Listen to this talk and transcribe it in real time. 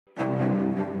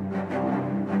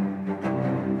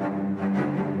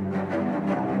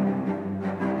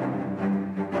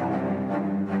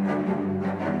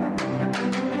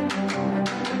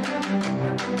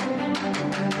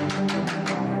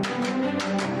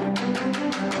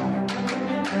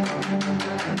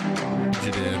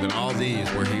than all these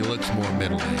where he looks more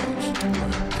middle-aged.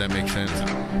 Does that make sense?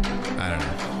 I don't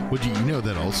know. Well, do you know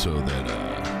that also that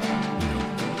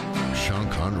Sean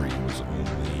Connery was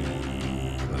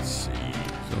only, let's see,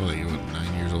 So like, what,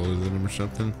 9 years older than him or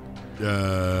something?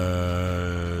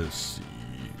 let's see.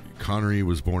 Connery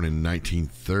was born in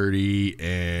 1930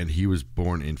 and he was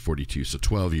born in 42, so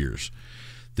 12 years.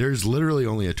 There's literally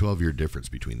only a 12-year difference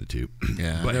between the two.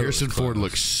 Yeah, but Harrison Ford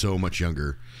looks so much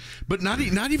younger. But not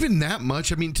even that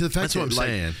much. I mean, to the fact That's what I'm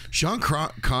saying. Sean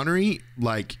Connery,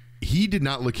 like, he did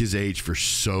not look his age for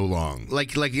so long.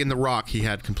 Like in The Rock, he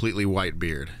had completely white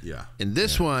beard. Yeah. In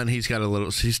this one, he's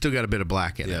still got a bit of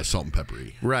black in it. Yeah, salt and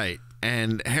peppery. Right.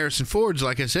 And Harrison Ford's,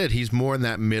 like I said, he's more in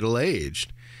that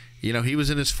middle-aged. You know, he was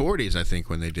in his 40s, I think,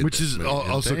 when they did Which this is movie,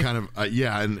 also kind of,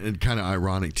 and kind of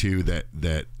ironic, too,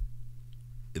 that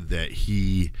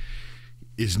he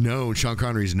is known, Sean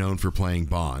Connery is known for playing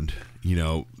Bond. You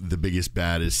know, the biggest,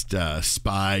 baddest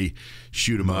spy,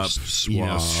 shoot 'em up.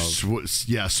 Suave.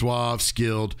 Suave,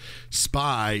 skilled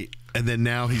spy. And then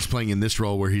now he's playing in this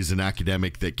role where he's an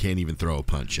academic that can't even throw a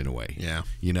punch in a way. Yeah.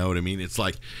 You know what I mean? It's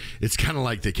kind of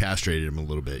like they castrated him a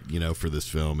little bit, for this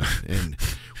film. And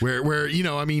where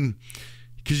I mean,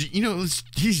 because,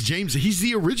 he's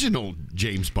the original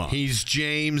James Bond. He's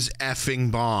James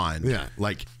effing Bond. Yeah.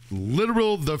 Like,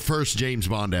 literal the first James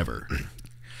Bond ever.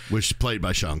 Which is played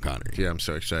by Sean Connery. Yeah, I'm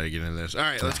so excited to get into this. All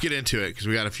right, let's get into it because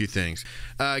we got a few things.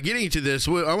 Getting into this,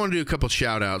 I want to do a couple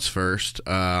shout-outs first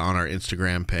on our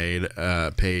Instagram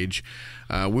page.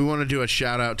 We want to do a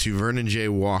shout-out to Vernon J.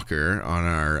 Walker on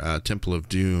our Temple of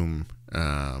Doom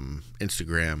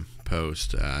Instagram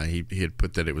post. He had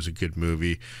put that it was a good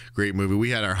movie, great movie.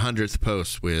 We had our 100th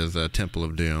post with Temple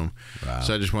of Doom. Wow.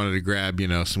 So I just wanted to grab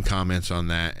some comments on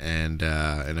that and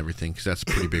everything because that's a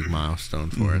pretty big milestone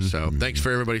for us. So thanks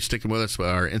for everybody sticking with us,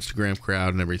 our Instagram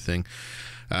crowd and everything.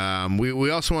 We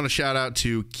also want to shout out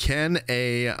to Ken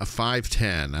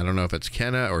A510. I don't know if it's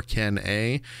Kenna or Ken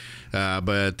A,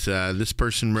 but this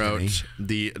person wrote,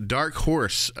 the dark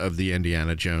horse of the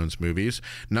Indiana Jones movies.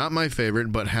 Not my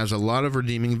favorite, but has a lot of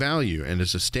redeeming value and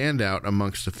is a standout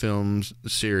amongst the film's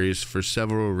series for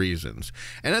several reasons.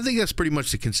 And I think that's pretty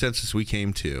much the consensus we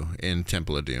came to in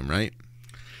Temple of Doom, right?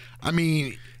 I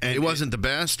mean, it wasn't the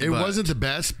best. It wasn't the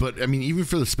best, but I mean, even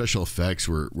for the special effects,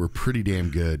 were pretty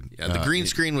damn good. Yeah, the green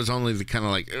screen was only the kind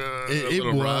of like it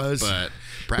was, rough, but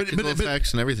practical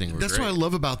effects and everything. That's what I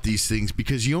love about these things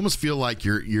because you almost feel like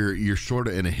you're sort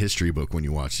of in a history book when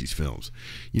you watch these films.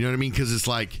 You know what I mean? Because it's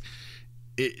like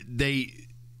they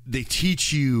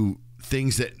teach you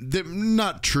things that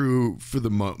not true for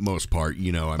the most part, I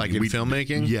like mean, in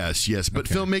filmmaking. Yes, but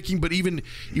filmmaking, but even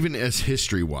as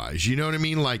history wise, you know what I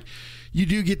mean? Like you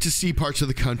do get to see parts of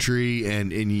the country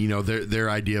and their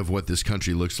idea of what this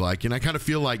country looks like, and I kind of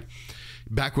feel like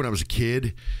back when I was a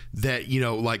kid that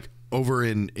like over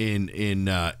in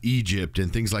Egypt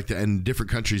and things like that, and different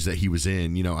countries that he was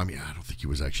in. I mean, I don't think he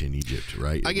was actually in Egypt,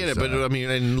 right? I get it, but I mean,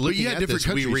 and looking at different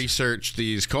countries, we research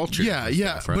these cultures. Yeah.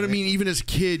 Stuff, right? But I mean, even as a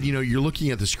kid, you're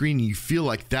looking at the screen and you feel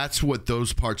like that's what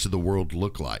those parts of the world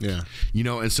look like. Yeah.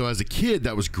 And so as a kid,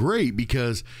 that was great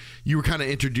because you were kind of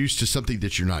introduced to something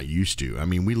that you're not used to. I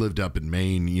mean, we lived up in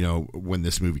Maine, when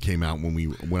this movie came out,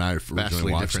 when I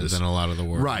originally watched different this. than a lot of the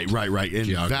world. Right. And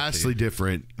geography. Vastly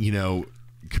different,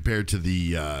 compared to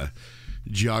the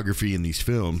geography in these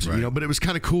films, right. But it was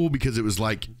kind of cool because it was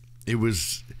like he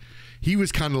was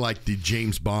kind of like the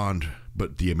James Bond,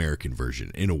 but the American version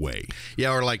in a way.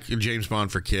 Yeah, or like James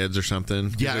Bond for kids or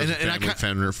something. Yeah, and I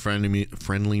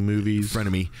friendly movies.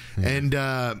 Frenemy, and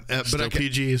still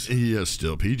PGs. Yeah,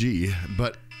 still PG.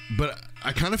 But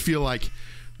I kind of feel like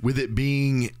with it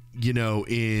being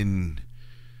in.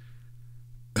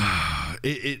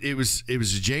 It was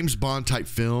a James Bond type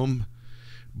film,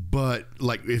 but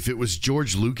like if it was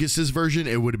George Lucas's version,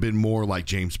 it would have been more like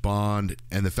James Bond,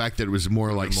 and the fact that it was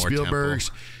more like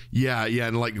Spielberg's,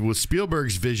 and like with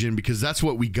Spielberg's vision, because that's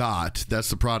what we got. That's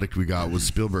the product we got was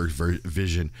Spielberg's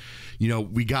vision.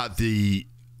 We got the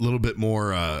little bit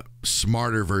more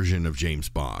smarter version of James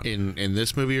Bond in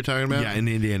this movie you're talking about. Yeah, in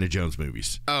the Indiana Jones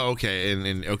movies. Oh, okay,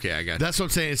 and okay, I got. That's what I'm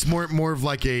saying. It's more of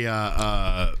like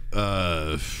a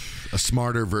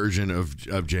smarter version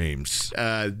of James.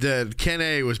 The Ken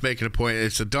A was making a point.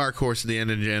 It's a dark horse of the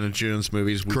Indiana Jones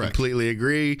movies. We completely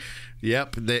agree.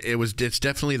 Yep, it's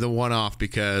definitely the one-off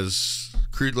because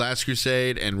Last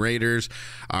Crusade and Raiders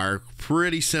are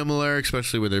pretty similar,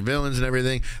 especially with their villains and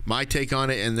everything. My take on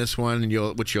it in this one,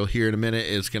 which you'll hear in a minute,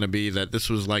 is going to be that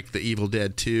this was like the Evil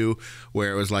Dead 2,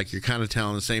 where it was like you're kind of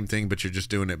telling the same thing, but you're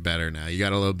just doing it better now. You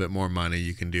got a little bit more money.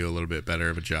 You can do a little bit better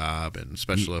of a job and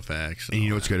special effects. And you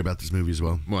know what's great about this movie as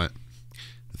well? What?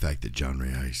 The fact that John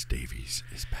Rhys Davies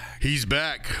is back. He's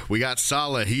back. We got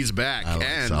Sallah. He's back. I like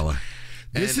Sallah.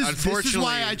 This is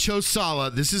why I chose Sallah.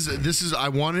 This is I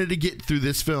wanted to get through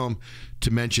this film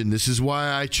to mention this is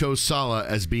why I chose Sallah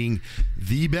as being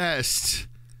the best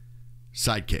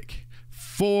sidekick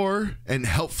and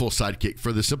helpful sidekick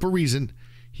for the simple reason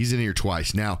he's in here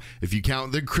twice. Now, if you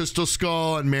count the Crystal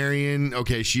Skull and Marion,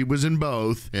 okay, she was in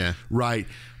both. Yeah. Right.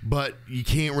 But you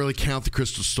can't really count the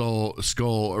Crystal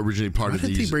Skull originally part of these.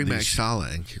 Why did he bring back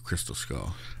Sallah and Crystal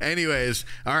Skull? Anyways,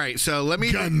 all right, so let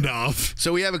me... Gandalf.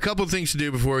 So we have a couple of things to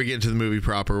do before we get into the movie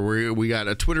proper. We got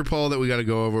a Twitter poll that we got to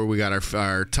go over. We got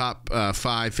our top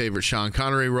 5 favorite Sean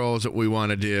Connery roles that we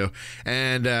want to do.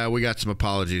 And we got some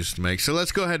apologies to make. So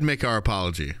let's go ahead and make our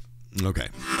apology. Okay.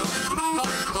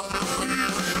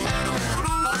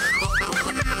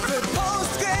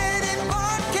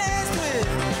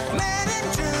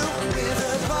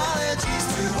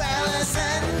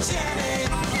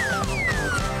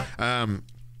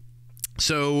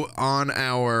 So on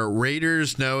our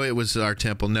Raiders, no, it was our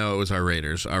Temple. No, it was our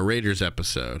Raiders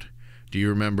episode. Do you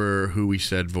remember who we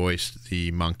said voiced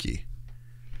the monkey?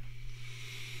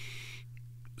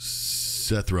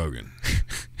 Seth Rogen.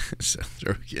 Seth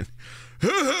Rogen.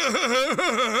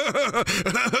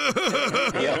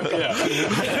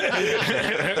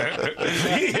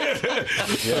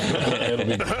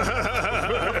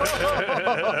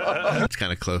 It's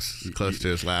kind of close to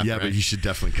his laugh. Yeah, right? but you should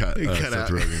definitely cut Seth out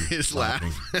his laugh.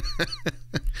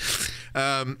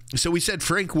 So we said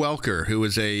Frank Welker, who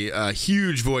was a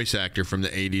huge voice actor from the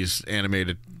 80s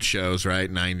animated shows,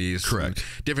 right? 90s. Correct.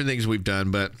 Different things we've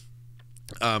done, but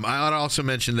I ought to also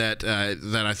mention that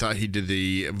I thought he did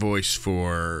the voice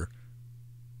for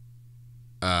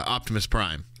Optimus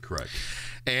Prime. Correct.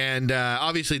 And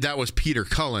obviously that was Peter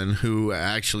Cullen, who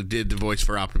actually did the voice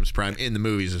for Optimus Prime in the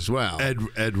movies as well.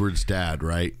 Edward's dad,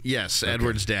 right? Yes, okay.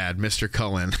 Edward's dad, Mr.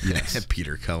 Cullen. Yes.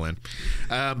 Peter Cullen.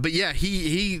 But yeah,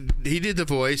 he did the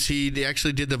voice. He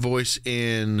actually did the voice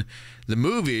in the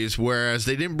movies, whereas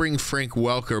they didn't bring Frank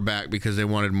Welker back because they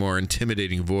wanted more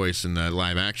intimidating voice in the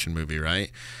live action movie,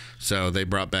 right? So they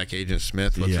brought back Agent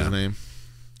Smith. What's his name?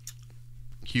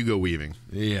 Hugo Weaving.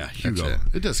 Yeah, Hugo.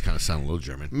 It does kind of sound a little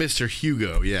German. Mr.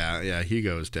 Hugo. Yeah,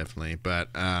 Hugo is definitely. But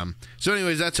so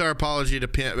anyways, that's our apology to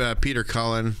Peter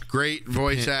Cullen. Great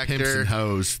voice actor. Pimps and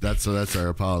hoes. That's our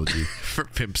apology. For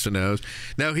Pimps and hoes.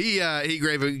 No, he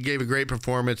gave a great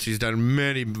performance. He's done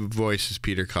many voices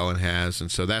Peter Cullen has,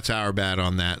 and so that's our bad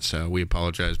on that. So we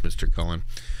apologize, Mr. Cullen.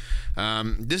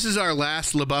 This is our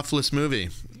last LaBeoufless movie,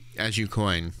 as you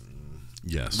coin.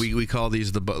 Yes. We call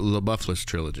these the LaBeoufless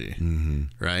trilogy,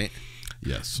 right?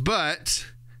 Yes. But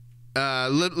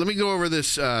let me go over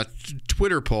this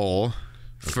Twitter poll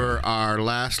for our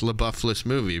last LaBeoufless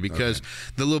movie, because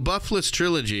the LaBeoufless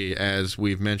trilogy, as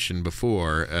we've mentioned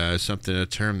before, is a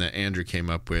term that Andrew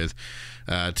came up with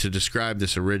to describe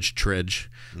this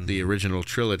the original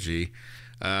trilogy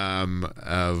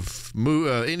of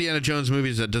Indiana Jones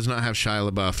movies that does not have Shia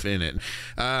LaBeouf in it.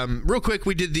 Real quick,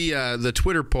 we did the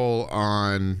Twitter poll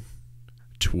on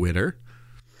Twitter.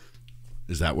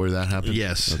 Is that where that happened?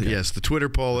 Yes, yes. The Twitter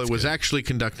poll. It was actually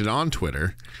conducted on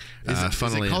Twitter. Is it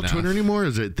called Twitter anymore? Or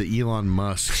is it the Elon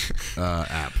Musk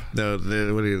app?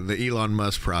 The Elon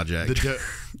Musk project.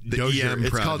 The Dozier.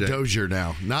 It's called Dozier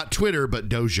now. Not Twitter, but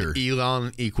Dozier.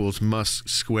 Elon equals Musk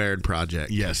squared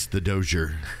project. Yes, the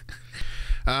Dozier.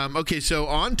 Okay, so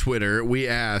on Twitter, we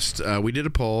asked, we did a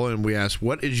poll, and we asked,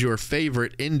 what is your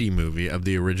favorite Indy movie of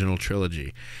the original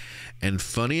trilogy? And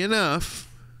funny enough,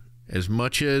 as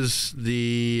much as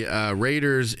the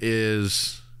Raiders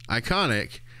is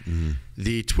iconic,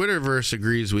 the Twitterverse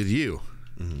agrees with you.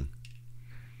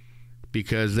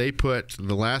 Because they put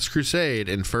The Last Crusade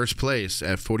in first place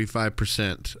at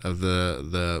 45% of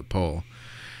the poll.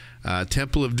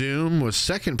 Temple of Doom was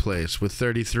second place with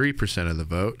 33% of the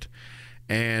vote.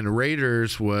 And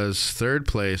Raiders was third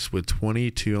place with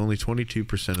only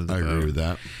 22% of the vote. I agree with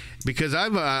that. Because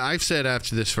I've said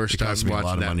after this first time watching a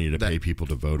lot of money to pay people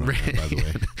to vote on that, by the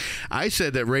way. I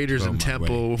said that Raiders and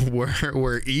Temple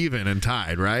were even and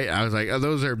tied, right? I was like, oh,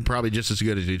 those are probably just as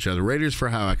good as each other. Raiders for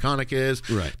how iconic it is.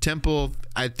 Right. Temple,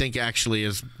 I think, actually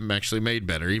is made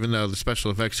better, even though the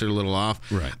special effects are a little off.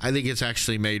 Right. I think it's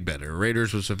actually made better.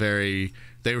 Raiders was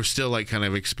they were still like kind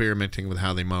of experimenting with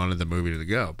how they wanted the movie to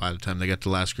go. By the time they got to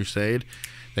Last Crusade,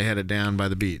 they had it down by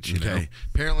the beach. You know?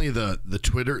 Apparently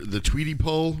the Tweety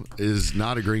poll is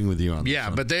not agreeing with you on this. Yeah,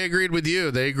 but they agreed with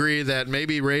you. They agree that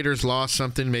maybe Raiders lost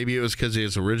something. Maybe it was because it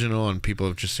was original and people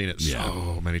have just seen it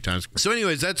so many times. So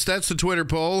anyways, that's the Twitter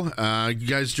poll. You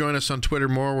guys join us on Twitter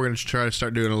more. We're going to try to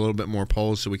start doing a little bit more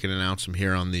polls so we can announce them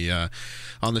here on the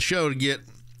show to get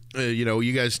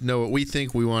you guys know what we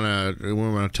think. We want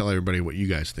to tell everybody what you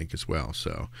guys think as well.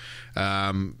 So,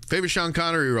 favorite Sean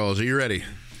Connery roles. Are you ready?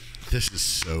 This is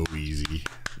so easy.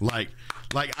 Like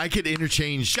I could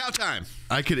interchange. Shout time.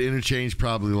 I could interchange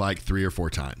probably like 3 or 4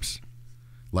 times.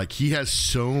 Like, he has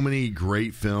so many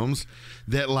great films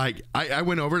that, like, I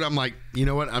went over it. I'm like, you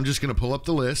know what? I'm just going to pull up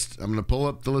the list. I'm going to pull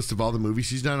up the list of all the movies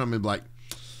he's done. I'm going to be like,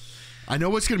 I know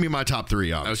what's going to be my top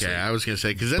 3, obviously. Okay, I was going to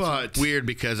say, because that's weird,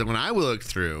 because when I looked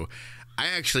through, I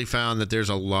actually found that there's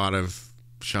a lot of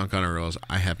Sean Connery roles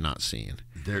I have not seen.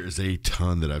 There's a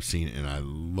ton that I've seen, and I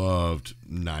loved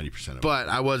 90% of them. But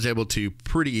I was able to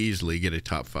pretty easily get a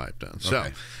top 5 done. So,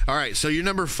 Okay. all right, so you're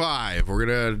number 5. We're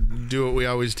going to do what we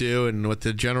always do and what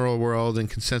the general world and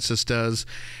consensus does.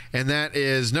 And that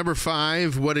is number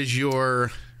 5. What is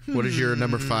your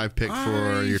number 5 pick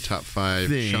for your top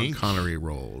 5 Sean Connery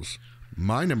roles?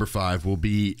 My number 5 will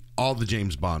be all the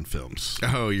James Bond films.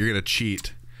 Oh, you're going to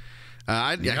cheat.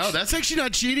 No, that's actually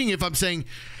not cheating if I'm saying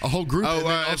a whole group.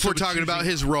 If we're talking about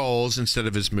his roles instead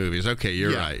of his movies. Okay,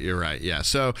 you're right. Yeah.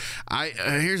 So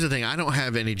here's the thing. I don't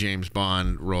have any James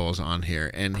Bond roles on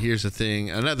here. And here's the thing.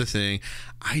 Another thing.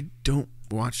 I don't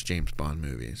watch James Bond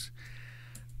movies.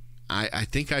 I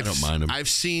think I don't mind them. I've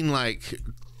seen like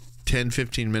 10,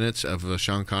 15 minutes of a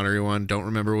Sean Connery one. Don't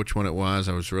remember which one it was.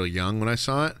 I was really young when I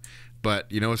saw it.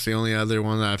 But you know what's the only other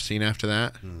one that I've seen after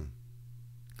that?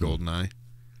 GoldenEye.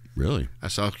 Really? I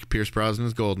saw Pierce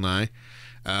Brosnan's GoldenEye.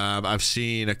 I've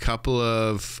seen a couple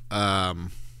of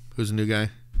who's the new guy?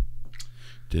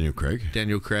 Daniel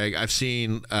Craig. I've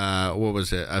seen what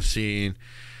was it? I've seen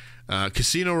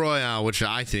Casino Royale, which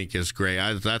I think is great.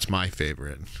 That's my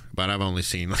favorite, but I've only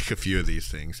seen like a few of these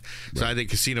things. So I think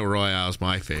Casino Royale is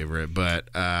my favorite. But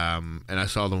and I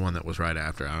saw the one that was right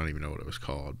after. I don't even know what it was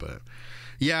called, but.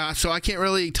 Yeah, so I can't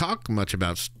really talk much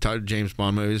about James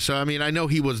Bond movies. So, I mean, I know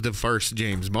he was the first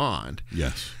James Bond.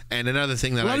 Yes. And another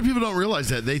thing that a lot of people don't realize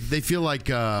that. They feel like,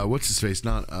 what's his face?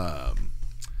 Not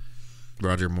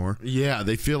Roger Moore. Yeah,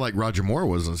 they feel like Roger Moore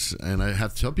was, and I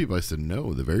have to tell people, I said,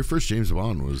 no, the very first James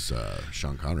Bond was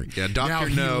Sean Connery. Yeah,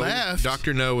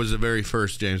 Dr. No was the very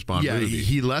first James Bond movie. Yeah,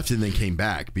 he left and then came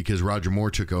back because Roger Moore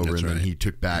took over. That's then he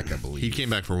took back, I believe. He came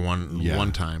back for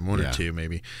one time, one or two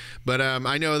maybe. But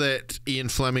I know that Ian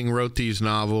Fleming wrote these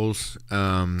novels,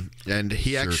 and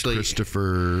he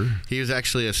was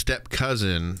actually a step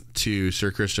cousin to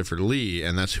Sir Christopher Lee,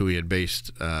 and that's who he had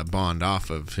based Bond off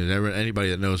of.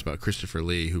 Anybody that knows about Christopher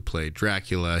Lee, who played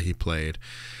Dracula, he played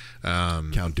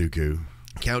Count Dooku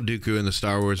in the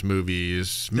Star Wars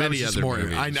movies, many other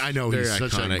movies. I know he's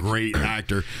such a great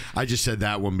actor. I just said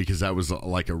that one because that was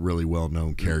like a really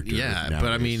well-known character. Yeah, nowadays.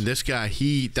 But I mean, this guy,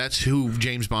 that's who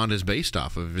James Bond is based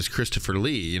off of, is Christopher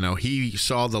Lee. You know, he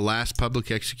saw the last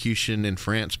public execution in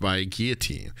France by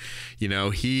guillotine. You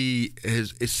know, he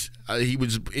was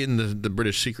in the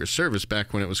British Secret Service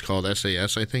back when it was called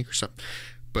SAS, I think, or something.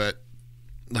 But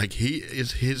like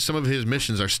some of his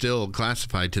missions are still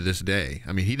classified to this day.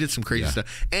 I mean, he did some crazy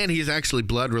stuff, and he's actually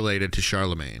blood related to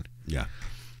Charlemagne. Yeah,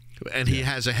 and he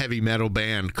has a heavy metal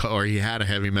band, or he had a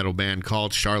heavy metal band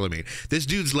called Charlemagne. This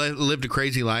dude's lived a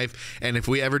crazy life, and if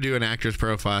we ever do an actor's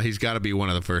profile, he's got to be one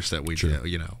of the first that we do.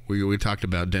 You know, we talked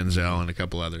about Denzel and a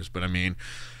couple others, but I mean,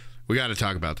 we got to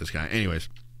talk about this guy. Anyways,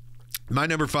 my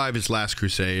number 5 is Last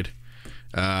Crusade.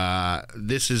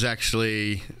 This is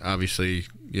actually obviously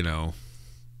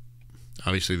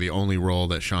the only role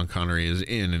that Sean Connery is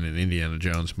in an Indiana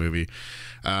Jones movie.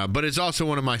 But it's also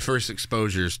one of my first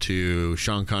exposures to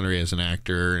Sean Connery as an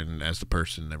actor and as the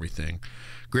person and everything.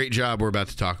 Great job. We're about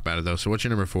to talk about it, though. So what's your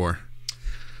number 4?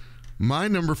 My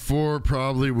number 4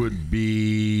 probably would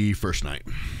be First Night.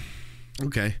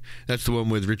 Okay. That's the one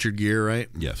with Richard Gere, right?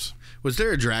 Yes. Was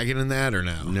there a dragon in that or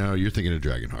no? No, you're thinking of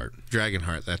Dragonheart.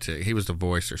 Dragonheart, that's it. He was the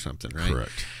voice or something, right?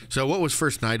 Correct. So what was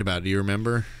First Night about? Do you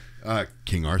remember?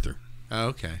 King Arthur. Oh,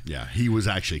 okay. Yeah, he was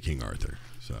actually King Arthur.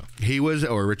 So he was,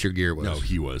 or Richard Gere was? No,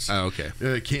 he was. Oh, okay.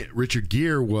 Richard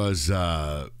Gere was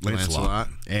Lancelot,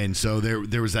 and so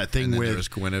there was that thing with there was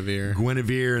Guinevere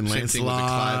and Same Lancelot. Thing with the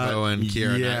Clive Owen,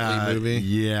 Keira Knightley movie.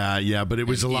 Yeah, but it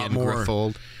was a lot more.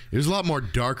 Griffold. It was a lot more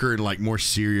darker and like more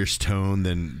serious tone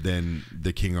than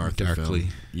the King Arthur film.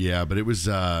 Yeah, but it was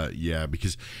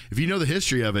because if you know the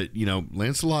history of it,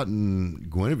 Lancelot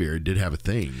and Guinevere did have a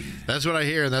thing. That's what I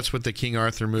hear, and that's what the King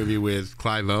Arthur movie with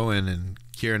Clive Owen and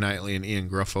Keira Knightley and Ian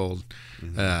Gruffold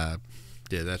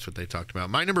did. That's what they talked about.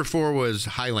 My number 4 was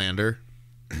Highlander.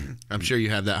 I'm sure you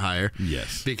have that higher.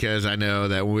 Yes. Because I know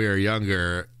that when we were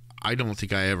younger, I don't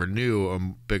think I ever knew a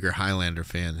bigger Highlander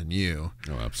fan than you.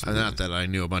 Oh, absolutely. Not that I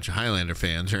knew a bunch of Highlander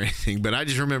fans or anything, but I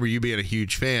just remember you being a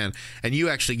huge fan and you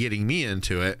actually getting me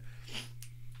into it.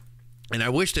 And I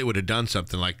wish they would have done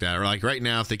something like that. Or like right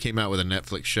now, if they came out with a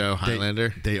Netflix show,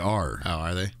 Highlander. They are. Oh,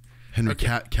 are they? Henry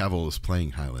Cavill is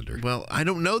playing Highlander. Well, I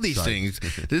don't know these things.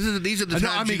 These are the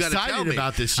times you got to tell me. I'm excited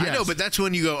about this. Yes. I know, but that's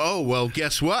when you go, oh, well,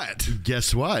 guess what?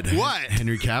 Guess what? What?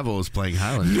 Henry Cavill is playing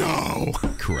Highlander. No.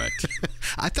 Correct.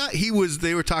 I thought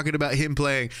they were talking about him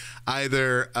playing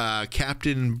either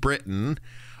Captain Britain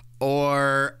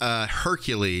or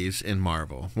Hercules in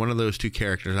Marvel. One of those two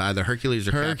characters, either Hercules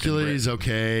or Hercules, Captain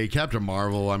Britain. okay. Captain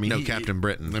Marvel. I mean, Captain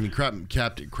Britain. I mean,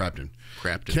 Captain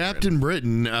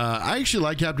Britain. I actually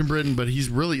like Captain Britain, but he's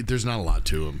really, there's not a lot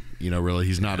to him. Really,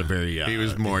 he's not a very. He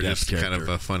was more just character. kind of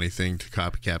a funny thing to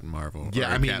copy Captain Marvel.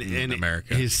 Yeah, I mean, in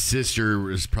America, his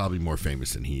sister is probably more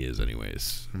famous than he is,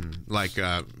 anyways. Like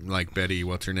Betty,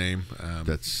 what's her name?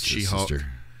 That's She-Hulk.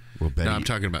 Well, Betty, no, I'm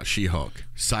talking about She-Hulk.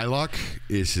 Psylocke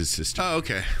is his sister. Oh,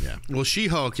 okay. Yeah. Well,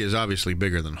 She-Hulk is obviously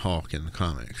bigger than Hulk in the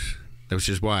comics. Which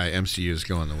is why MCU is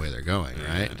going the way they're going,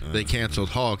 right? They canceled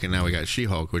Hulk, and now we got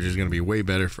She-Hulk, which is going to be way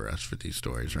better for us for these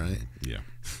stories, right? Yeah.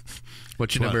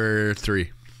 What's your number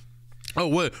 3?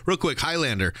 Oh, real quick,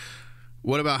 Highlander.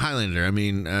 What about Highlander? I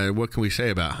mean, what can we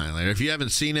say about Highlander? If you haven't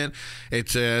seen it,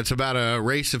 it's about a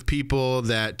race of people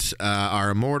that are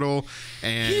immortal,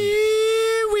 and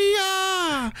here we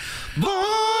are,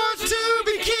 born to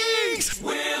be kings.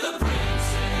 We're the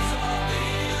princes of the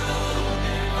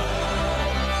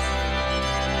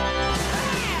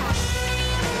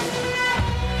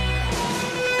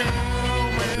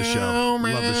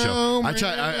Love the show.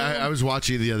 I was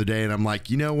watching it the other day, and I'm like,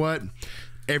 you know what?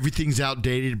 Everything's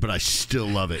outdated, but I still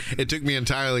love it. It took me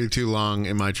entirely too long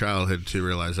in my childhood to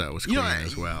realize that was Queen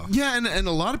as well. Yeah, and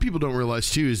a lot of people don't realize,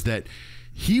 too, is that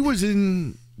he was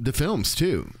in the films,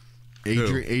 too.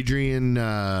 Adrian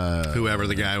whoever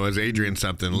the guy was, Adrian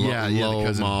something,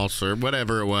 Lowell Moss or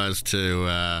whatever it was, to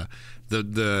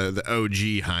the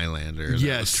OG Highlander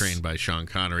that was trained by Sean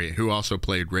Connery, who also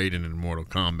played Raiden in Mortal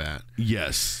Kombat.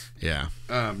 Yes. Yeah.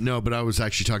 No, but I was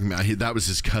actually talking about that was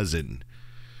his cousin,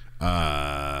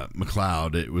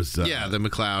 McLeod. It was the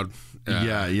McLeod.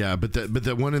 Yeah, but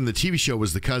the one in the TV show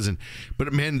was the cousin.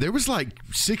 But man, there was like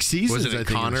 6 seasons. Was it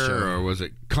Connor or was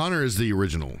it Connor? Is the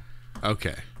original?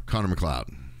 Okay. Connor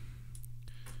McLeod.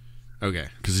 Okay.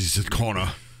 Because he said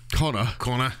Connor.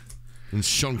 And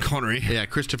Sean Connery. Yeah,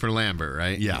 Christopher Lambert,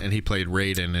 right? Yeah. And he played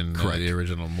Raiden in the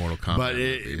original Mortal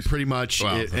Kombat. But pretty much,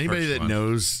 anybody that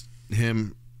knows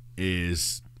him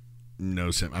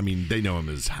knows him. I mean, they know him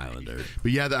as Highlander.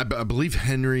 But yeah, I believe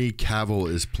Henry Cavill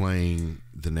is playing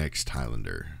the next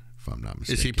Highlander, if I'm not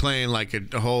mistaken. Is he playing like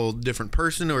a whole different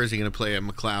person, or is he going to play a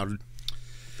McLeod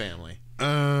family?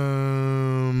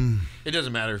 It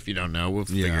doesn't matter if you don't know. We'll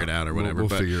figure it out or whatever. We'll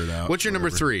figure it out. What's your number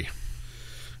 3?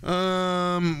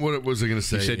 What was I going to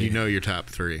say? You said you know your top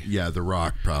 3. Yeah, The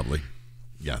Rock, probably.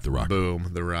 Yeah, The Rock. Boom,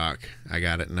 The Rock. I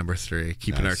got it, number 3.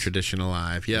 Keeping our tradition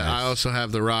alive. Yeah, I also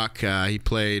have The Rock. He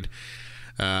played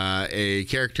a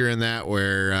character in that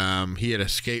where he had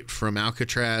escaped from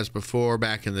Alcatraz before,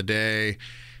 back in the day,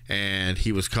 and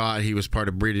he was caught. He was part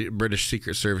of British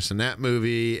Secret Service in that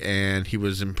movie, and he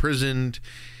was imprisoned.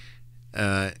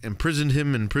 Imprisoned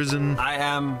him in prison. I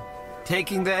am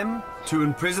taking them to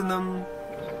imprison them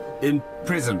in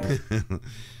prison.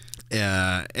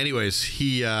 Anyways,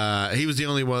 he was the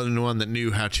only one that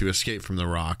knew how to escape from The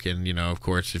Rock, and of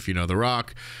course, if you know The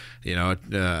Rock,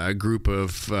 a group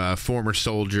of former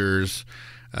soldiers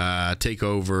take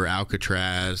over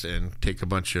Alcatraz and take a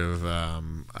bunch of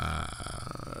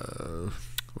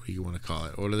what do you want to call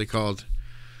it? What are they called?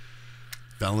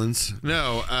 Felons?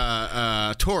 No,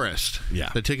 tourists. Yeah,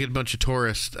 they took a bunch of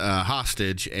tourists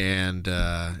hostage, and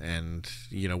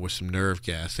with some nerve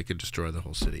gas, they could destroy the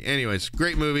whole city. Anyways,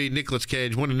 great movie. Nicolas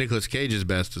Cage, one of Nicolas Cage's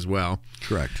best as well.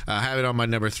 Correct. I have it on my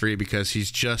number 3 because he's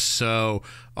just so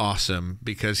awesome.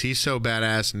 Because he's so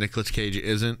badass, and Nicolas Cage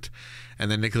isn't,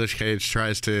 and then Nicolas Cage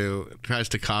tries to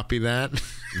copy that.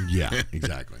 Yeah,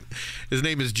 exactly. His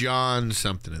name is John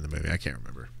something in the movie. I can't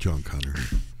remember. John Connery.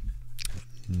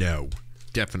 No.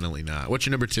 Definitely not. What's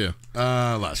your number 2?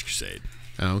 Last Crusade.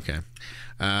 Oh, okay.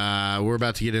 We're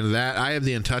about to get into that. I have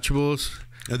The Untouchables.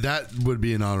 That would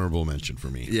be an honorable mention for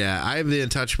me. Yeah, I have The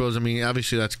Untouchables. I mean,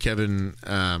 obviously that's Kevin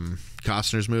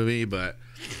Costner's movie, but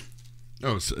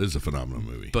it's a phenomenal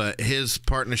movie. But his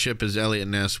partnership is Elliot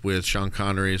Ness with Sean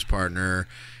Connery's partner,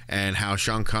 and how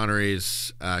Sean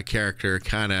Connery's character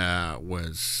kind of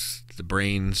was the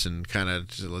brains and kind of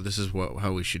this is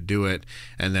how we should do it,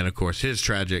 and then of course his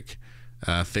tragic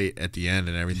fate at the end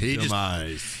and everything. He did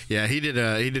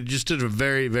a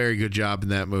very, very good job in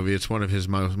that movie. It's one of his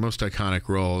most iconic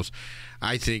roles.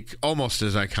 I think almost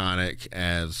as iconic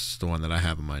as the one that I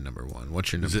have on my number 1.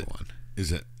 What's your number 1?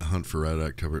 Is it Hunt for Red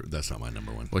October? That's not my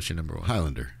number one. What's your number one?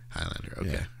 Highlander. Highlander.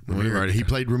 Okay. Yeah. We've already He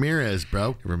played Ramirez,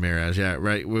 bro. Ramirez. Yeah,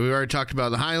 right. We already talked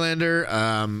about the Highlander.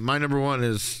 My number one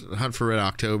is Hunt for Red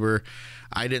October.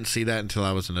 I didn't see that until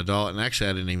I was an adult, and actually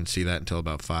I didn't even see that until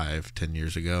about 5-10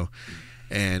 years ago.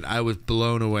 And I was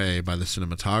blown away by the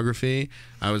cinematography.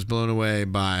 I was blown away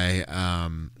by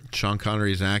Sean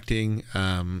Connery's acting.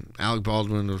 Alec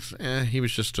Baldwin was, he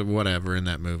was just a whatever in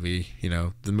that movie. You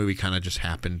know, the movie kind of just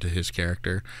happened to his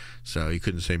character, so you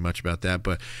couldn't say much about that.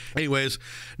 But anyways,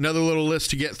 another little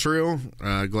list to get through.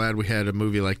 Glad we had a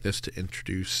movie like this to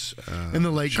introduce. And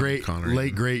the late great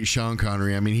Sean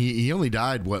Connery. I mean, he only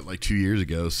died like 2 years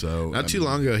ago, so not too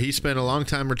long ago. He spent a long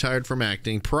time retired from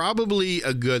acting. Probably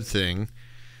a good thing,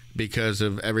 because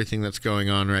of everything that's going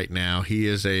on right now. He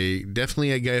is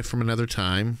definitely a guy from another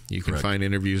time. You can find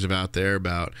interviews out there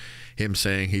about him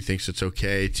saying he thinks it's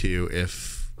okay to,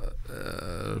 if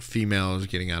a female is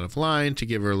getting out of line, to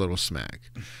give her a little smack.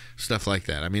 Stuff like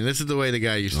that. I mean, this is the way the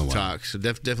guy used to talk. So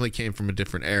definitely came from a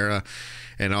different era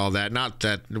and all that. Not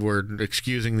that we're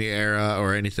excusing the era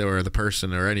or anything, or the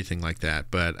person or anything like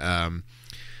that, but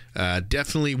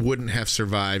definitely wouldn't have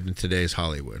survived in today's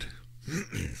Hollywood.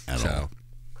 At all.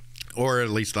 Or at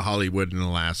least the Hollywood in the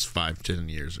last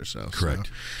 5-10 years or so. Correct.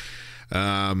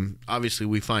 So, obviously,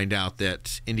 we find out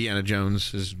that Indiana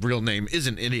Jones, his real name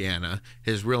isn't Indiana.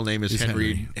 His real name is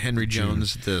Henry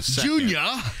Jones the second. Junior.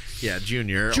 Yeah,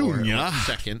 Junior. Or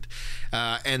second.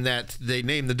 And that they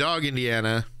named the dog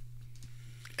Indiana.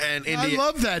 And I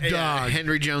love that dog.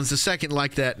 Henry Jones II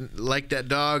liked that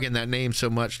dog and that name so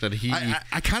much that he.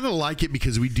 I kind of like it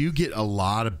because we do get a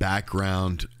lot of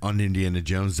background on Indiana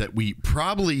Jones that we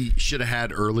probably should have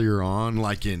had earlier on,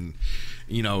 like in,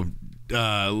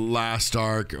 Last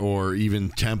Ark or even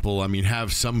Temple. I mean,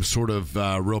 have some sort of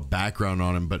real background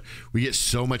on him, but we get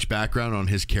so much background on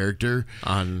his character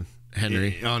on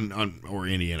Henry on or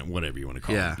Indiana, whatever you want to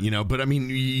call it. But I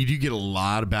mean, you do get a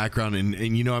lot of background,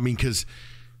 and because.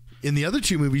 In the other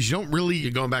two movies, you don't really.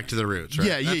 You're going back to the roots, right?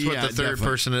 Yeah, That's what the third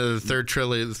person of the third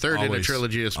trilogy, the third in a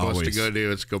trilogy is supposed to go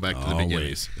do. It's go back to the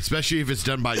beginning. Especially if it's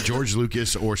done by George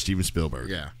Lucas or Steven Spielberg.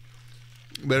 Yeah.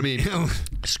 But I mean,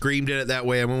 screamed at it that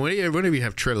way. I mean, whenever you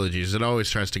have trilogies, it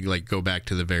always tries to go back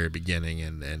to the very beginning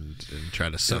and try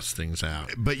to suss things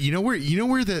out. But you know where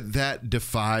that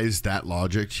defies that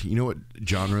logic? You know what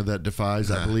genre that defies?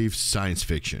 I believe science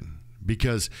fiction.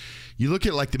 Because you look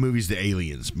at the movies, the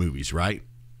Aliens movies, right?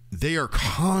 They are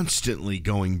constantly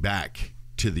going back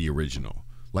to the original.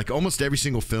 Like almost every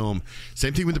single film.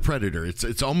 Same thing with the Predator.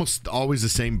 It's almost always the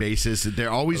same basis. They're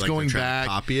always going back. To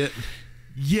copy it.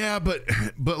 Yeah, but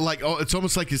it's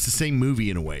almost like it's the same movie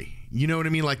in a way. You know what I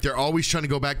mean? Like they're always trying to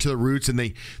go back to the roots, and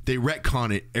they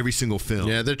retcon it every single film.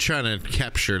 Yeah, they're trying to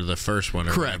capture the first one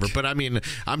or whatever. But I mean,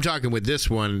 I'm talking with this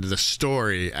one, the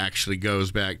story actually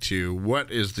goes back to what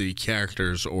is the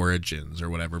character's origins or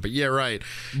whatever. But yeah, right.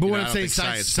 But what I'm saying,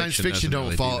 science fiction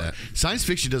don't follow. Science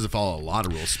fiction doesn't follow a lot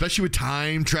of rules, especially with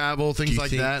time travel, things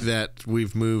like that. That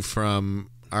we've moved from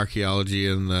archaeology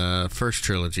in the first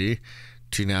trilogy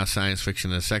to now science fiction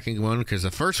in the second one, because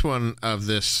the first one of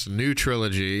this new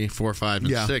trilogy, 4, 5,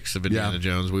 and 6 of Indiana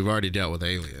Jones, we've already dealt with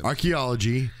aliens.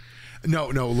 Archaeology. No,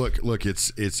 look,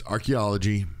 it's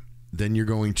archaeology. Then you're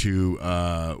going to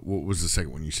what was the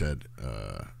second one you said?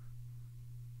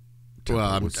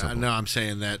 I'm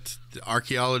saying that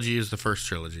archaeology is the first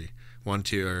trilogy. 1,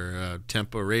 2 are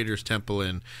Temple, Raiders, Temple,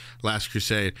 and Last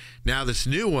Crusade. Now this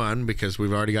new one, because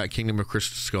we've already got Kingdom of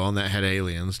Crystal Skull, and that had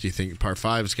aliens. Do you think Part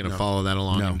 5 is going to follow that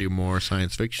along and do more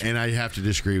science fiction? And I have to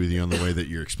disagree with you on the way that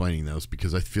you're explaining those,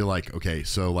 because I feel like, okay,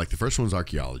 so the first one's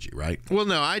archaeology, right? Well,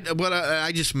 no,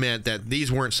 I just meant that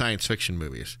these weren't science fiction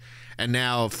movies, and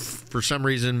now for some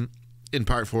reason, in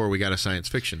Part 4, we got a science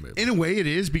fiction movie. In a way, it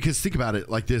is, because think about it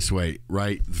like this way,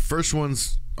 right? The first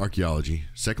one's archaeology,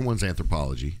 second one's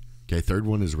anthropology. Okay, third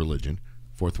one is religion.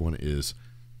 Fourth one is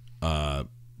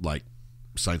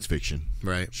science fiction.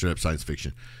 Right. Straight up science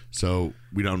fiction. So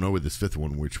we don't know with this fifth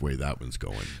one which way that one's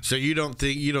going. So you don't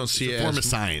see it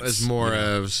as more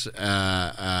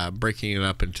of breaking it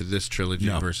up into this trilogy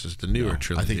versus the newer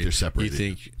trilogy. I think they're separated. You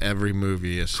think every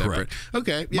movie is separate? Correct.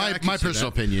 Okay. Yeah, my personal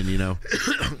opinion,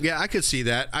 Yeah, I could see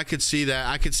that. I could see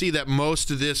that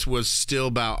most of this was still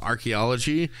about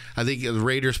archaeology. I think the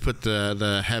Raiders put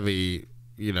the heavy,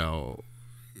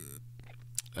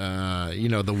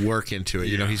 the work into it.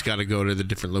 You know, he's got to go to the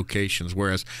different locations,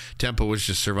 whereas Temple was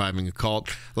just surviving a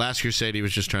cult. Last Crusade, he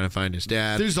was just trying to find his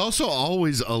dad. There's also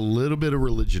always a little bit of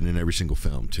religion in every single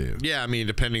film, too. Yeah, I mean,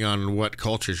 depending on what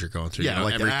cultures you're going through. Yeah, you know,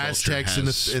 like the Aztecs in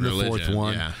the fourth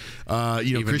one. Yeah.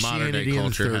 Even modern-day Christianity in the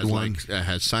culture third has, one.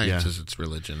 has science as its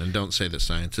religion. And don't say that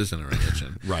science isn't a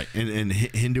religion. Right. And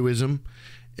Hinduism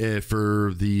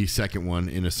for the second one,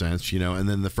 in a sense, and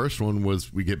then the first one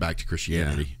was we get back to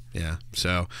Christianity. Yeah.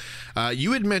 So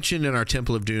you had mentioned in our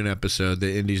Temple of Doom episode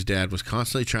that Indy's dad was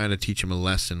constantly trying to teach him a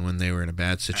lesson when they were in a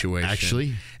bad situation.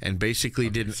 Actually? And basically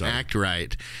didn't act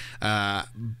right.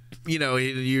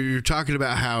 You're talking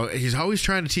about how he's always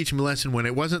trying to teach him a lesson when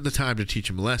it wasn't the time to teach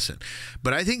him a lesson.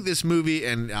 But I think this movie,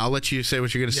 and I'll let you say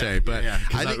what you're going to say, but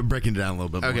I'm breaking it down a little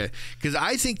bit more. Okay. Because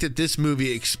I think that this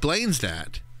movie explains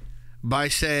that by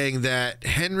saying that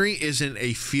Henry isn't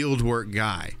a fieldwork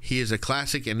guy. He is a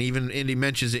classic, and even Indy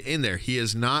mentions it in there. He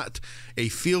is not a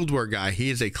fieldwork guy.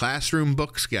 He is a classroom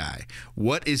books guy.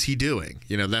 What is he doing?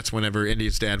 That's whenever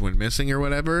Indy's dad went missing or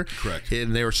whatever. Correct.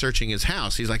 And they were searching his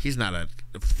house. He's like, he's not a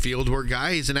fieldwork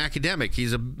guy. He's an academic.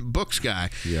 He's a books guy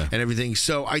and everything.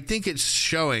 So I think it's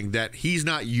showing that he's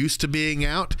not used to being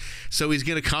out. So he's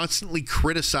going to constantly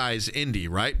criticize Indy,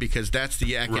 right? Because that's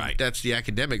the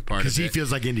academic part of it. Because he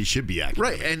feels like Indy should be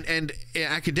academic. Right, and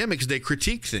academics, they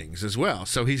critique things as well.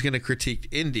 So he's going to critique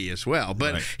Indy as well.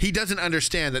 But he doesn't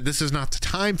understand that this is not the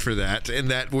time for that,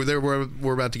 and that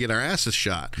we're about to get our asses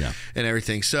shot and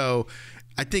everything. So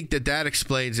I think that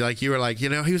explains, like you were like, he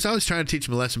was always trying to teach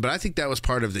him a lesson, but I think that was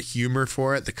part of the humor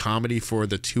for it, the comedy for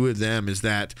the two of them is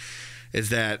that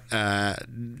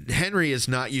Henry is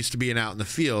not used to being out in the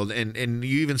field, and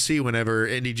you even see whenever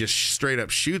Indy just straight up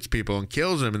shoots people and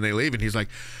kills them and they leave, and he's like,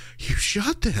 you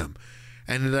shot them.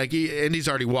 And like Indy's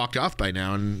already walked off by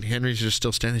now, and Henry's just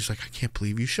still standing. He's like, I can't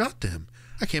believe you shot them.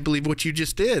 I can't believe what you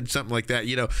just did. Something like that,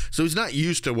 So he's not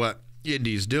used to what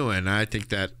Indy's doing. I think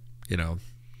that,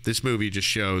 this movie just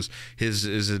shows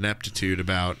his ineptitude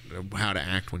about how to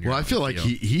act when you're. Well, I feel like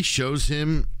he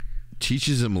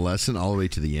teaches him a lesson all the way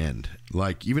to the end.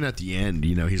 Like even at the end,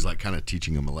 he's like kind of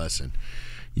teaching him a lesson.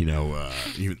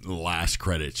 Even the last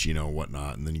credits,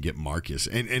 whatnot, and then you get Marcus,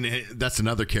 and that's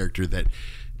another character that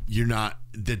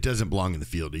that doesn't belong in the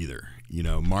field either.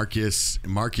 Marcus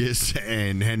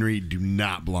and Henry do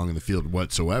not belong in the field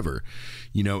whatsoever.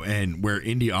 And where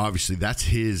Indy, obviously that's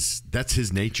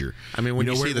his nature. I mean, when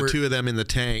you see the two of them in the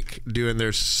tank doing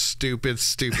their stupid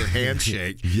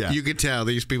handshake, you can tell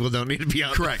these people don't need to be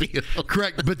out in the field.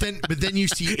 Correct. But then you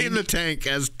see in the tank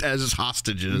as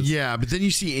hostages. Yeah, but then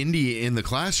you see Indy in the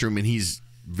classroom, and he's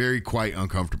very quite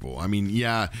uncomfortable. I mean,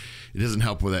 it doesn't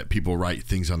help with that people write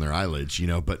things on their eyelids,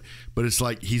 but it's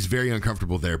like he's very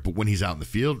uncomfortable there. But when he's out in the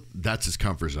field, that's his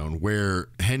comfort zone. Where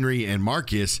Henry and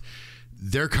Marcus,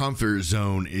 their comfort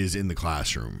zone is in the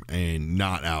classroom and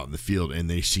not out in the field, and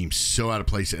they seem so out of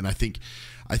place. And I think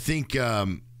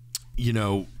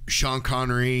Sean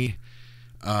Connery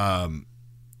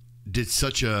did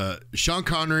such a Sean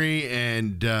Connery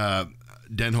and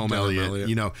Denholm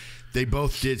Elliott, they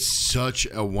both did such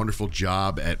a wonderful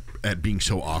job at being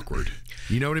so awkward.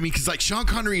 You know what I mean? Because like Sean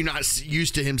Connery, you're not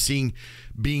used to him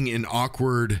being an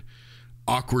awkward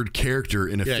character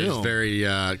in a film. He's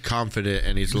very confident,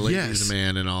 and he's a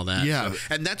man and all that. Yeah. So,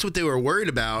 and that's what they were worried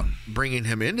about bringing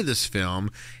him into this film,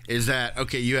 is that,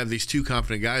 okay, you have these two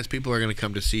confident guys. People are going to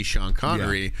come to see Sean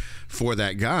Connery for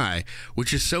that guy,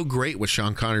 which is so great what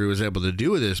Sean Connery was able to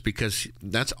do with this, because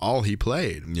that's all he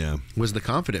played was the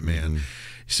confident man. Mm-hmm.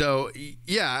 So,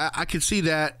 I could see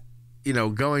that,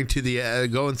 going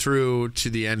through to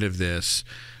the end of this.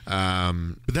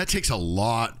 But that takes a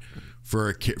lot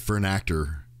for an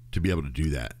actor to be able to do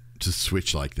that, to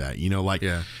switch like that.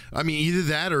 I mean, either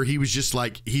that or he was just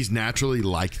like, he's naturally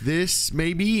like this,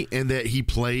 maybe, and that he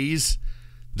plays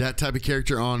that type of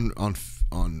character on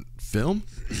film.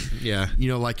 Yeah.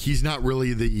 Like he's not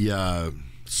really the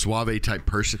suave type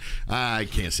person. I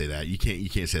can't say that. You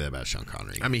can't say that about Sean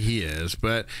Connery. I mean, he is,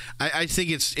 but I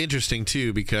think it's interesting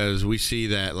too, because we see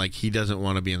that like he doesn't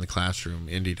want to be in the classroom.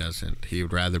 Indy doesn't. He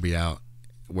would rather be out,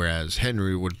 whereas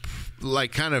Henry would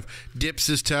like kind of dips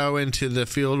his toe into the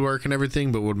field work and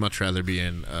everything, but would much rather be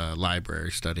in a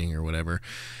library studying or whatever.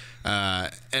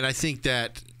 And I think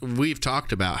that we've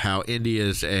talked about how Indy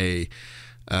is a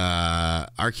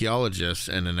archaeologist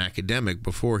and an academic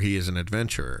before he is an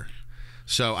adventurer.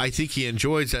 So I think he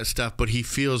enjoys that stuff, but he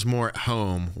feels more at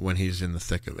home when he's in the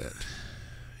thick of it.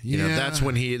 That's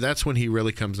when he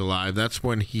really comes alive. That's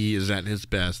when he is at his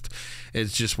best.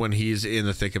 It's just when he's in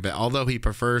the thick of it. Although he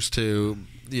prefers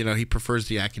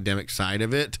the academic side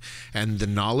of it and the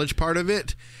knowledge part of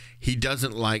it, he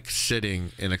doesn't like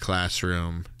sitting in a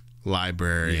classroom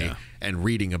library and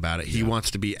reading about it. He wants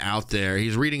to be out there.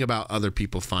 He's reading about other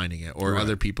people finding it, or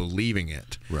other people leaving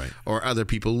it, or other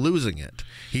people losing it.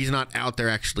 He's not out there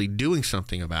actually doing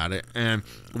something about it. And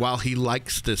while he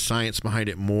likes the science behind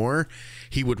it more,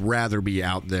 he would rather be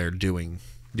out there doing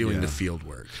the field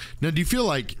work. Now, do you feel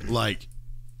like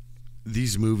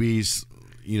these movies,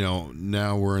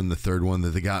 now we're in the third one, that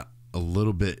they got a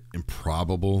little bit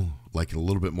improbable, like a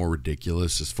little bit more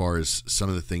ridiculous as far as some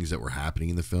of the things that were happening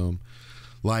in the film?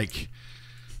 Like,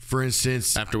 for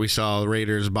instance, after we saw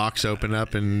Raiders box open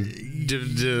up and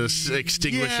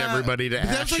extinguish everybody to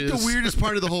ashes. That's like the weirdest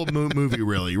part of the whole movie,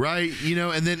 really, right?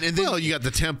 And then well, you got the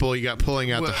temple, you got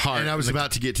pulling out the heart, and I was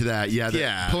about to get to that.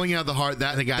 Pulling out the heart.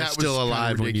 That the guy's still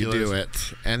alive when you do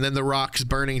it, and then the rocks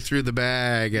burning through the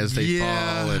bag as they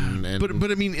fall.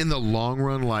 But I mean, in the long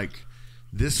run, like,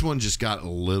 this one just got a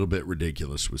little bit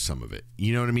ridiculous with some of it.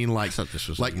 You know what I mean? Like, I thought this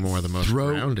was like more of the most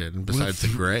grounded, besides the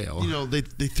Grail.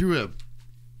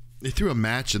 They threw a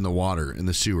match in the water in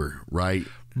the sewer, right?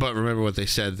 But remember what they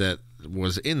said that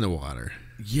was in the water.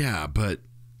 Yeah, but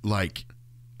like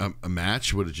a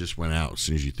match would have just went out as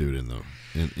soon as you threw it in, though.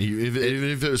 Even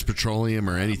if it was petroleum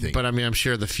or anything. But I mean, I'm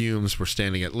sure the fumes were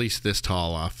standing at least this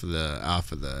tall off of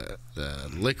the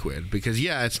liquid, because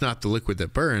it's not the liquid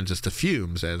that burns, it's the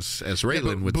fumes, as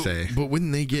Raylan would say. But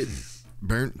wouldn't they get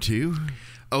burnt too?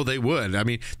 Oh, they would. I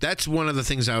mean, that's one of the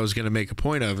things I was going to make a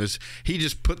point of, is he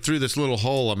just put through this little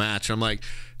hole a match. I'm like,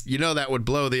 that would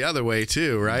blow the other way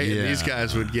too, right? Yeah. And these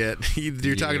guys would get.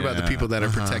 You're talking about the people that are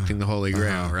protecting the Holy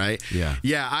Grail, right? Yeah.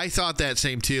 Yeah, I thought that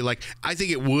same too. Like, I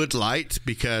think it would light,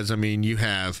 because I mean, you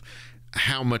have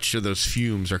how much of those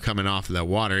fumes are coming off of that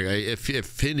water.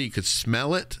 If Indy could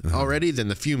smell it already, then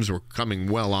the fumes were coming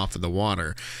well off of the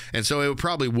water, and so it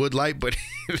probably would light. But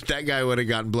that guy would have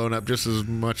gotten blown up just as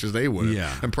much as they would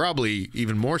have, and probably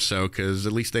even more so, because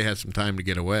at least they had some time to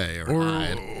get away or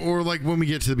hide. Or like when we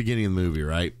get to the beginning of the movie,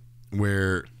 right,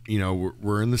 where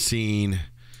we're in the scene.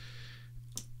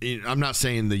 I'm not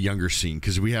saying the younger scene,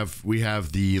 because we have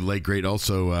the late great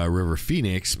also River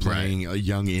Phoenix playing a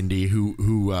young Indy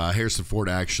who Harrison Ford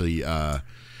actually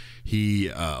he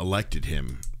elected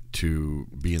him to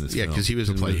be in this film. Yeah, because he was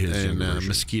in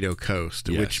Mosquito Coast,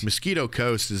 Yes. which Mosquito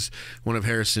Coast is one of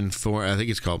Harrison Ford. I think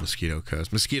it's called Mosquito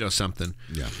Coast, Mosquito something.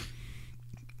 Yeah.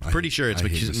 Pretty sure it's I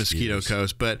hate Mosquito mosquitoes.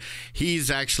 Coast, but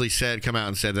he's actually come out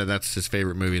and said that that's his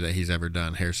favorite movie that he's ever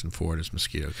done. Harrison Ford is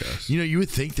Mosquito Coast. You would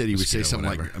think that he would say Mosquito, something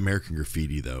whatever. like American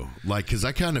Graffiti, though, like, because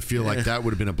I kind of feel like that would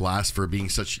have been a blast for being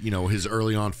such his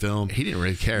early on film. He didn't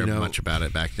really care much about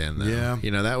it back then, though.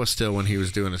 Yeah. That was still when he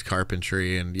was doing his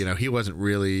carpentry, and he wasn't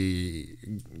really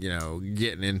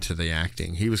getting into the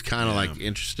acting. He was kind of like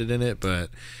interested in it,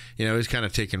 but he was kind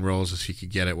of taking roles as he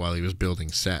could get it while he was building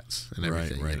sets and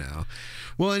everything. Right.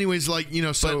 Well, anyways, like,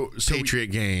 so Patriot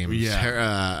Games,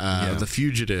 The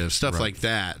Fugitive, stuff like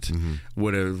that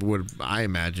would I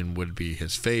imagine would be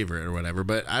his favorite or whatever.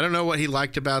 But I don't know what he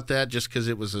liked about that, just because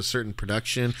it was a certain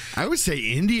production. I would say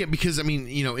Indy, because I mean,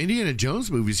 Indiana Jones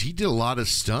movies, he did a lot of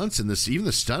stunts, and even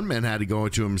the stuntmen had to go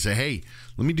to him and say, "Hey,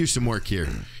 let me do some work here."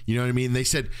 You know what I mean? They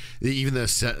said even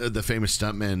the famous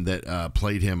stuntman that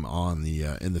played him on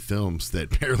the in the films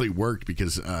that barely worked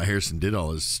because Harrison did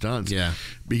all his stunts. Yeah,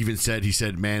 he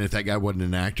said, "Man, if that guy wasn't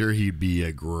an actor, he'd be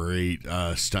a great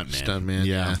stuntman." Stuntman,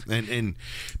 yeah.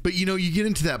 But you get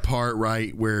into that part,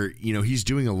 right, where he's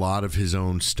doing a lot of his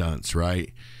own stunts,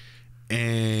 right?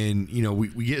 And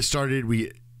we get started.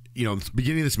 The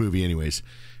beginning of this movie, anyways.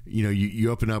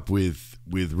 You open up with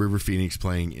River Phoenix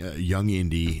playing young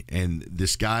Indy, and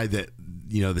this guy that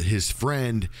his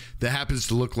friend that happens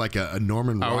to look like a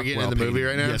Norman Rockwell. Are we getting in the movie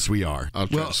right now? Yes, we are. I'll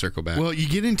try to circle back. Well, you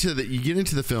get into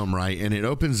the film, right, and it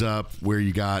opens up where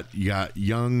you got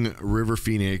young River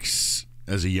Phoenix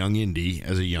as a young Indy,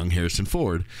 as a young Harrison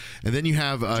Ford, and then you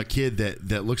have a kid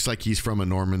that looks like he's from a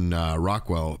Norman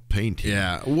Rockwell painting.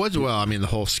 Yeah, the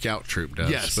whole scout troop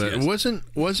does. Yes, but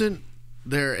wasn't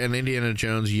there an Indiana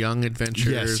Jones Young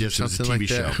Adventures or something like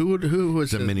that? Show. Who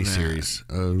was a miniseries?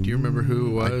 Do you remember who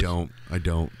it was? I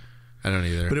don't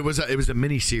either. But it was a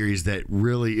miniseries that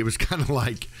really, it was kind of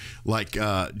like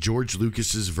George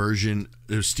Lucas's version,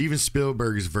 it was Steven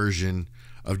Spielberg's version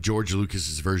of George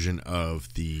Lucas's version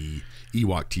of the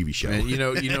Ewok TV show.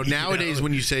 And, nowadays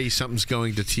when you say something's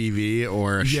going to TV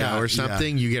or a show or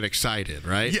something, you get excited,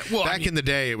 right? Yeah, well, Back in the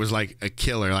day, it was like a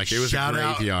killer, like it was a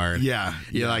graveyard.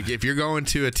 Like if you're going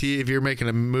to if you're making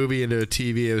a movie into a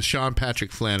TV, it was Sean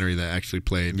Patrick Flannery that actually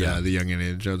played the young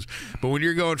Indiana Jones. But when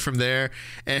you're going from there,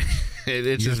 and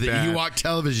it's just the bad. Ewok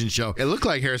television show. It looked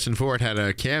like Harrison Ford had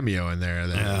a cameo in there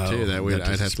too.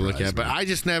 I'd have to look at. But I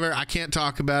just never. I can't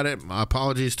talk about it.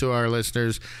 Apologies to our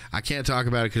listeners. I can't talk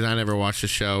about it because I never watched the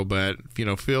show. But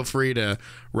feel free to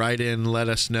write in, let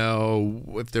us know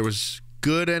if there was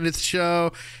good end of the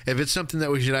show, if it's something that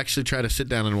we should actually try to sit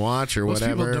down and watch or Most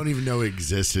whatever. People don't even know it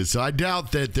existed, so I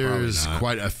doubt that there's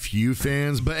quite a few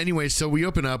fans. But anyway, so we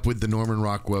open up with the Norman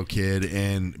Rockwell kid,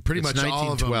 and pretty much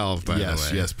all of them. 1912, by the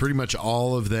way. Yes, pretty much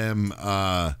all of them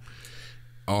are.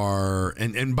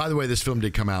 And by the way, this film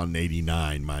did come out in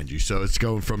 '89, mind you. So it's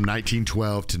going from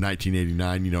 1912 to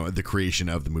 1989. The creation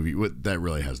of the movie. That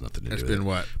really has nothing to do with it. It's been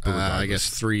what? I guess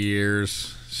 3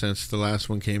 years since the last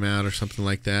one came out or something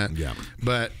like that. Yeah.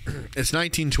 But it's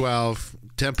 1912.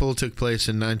 Temple took place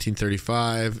in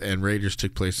 1935, and Raiders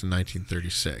took place in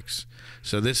 1936.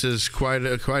 So this is quite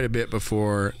a bit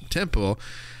before Temple.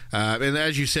 And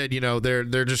as you said,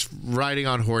 they're just riding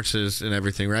on horses and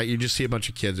everything, right? You just see a bunch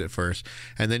of kids at first,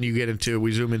 and then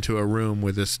we zoom into a room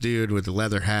with this dude with the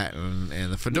leather hat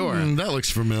and the fedora. That looks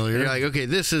familiar. And you're like, okay,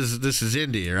 this is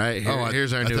Indy, right?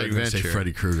 Here's our new adventure. I thought you were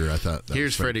Freddy Krueger. I thought that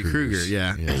here's Freddy Krueger.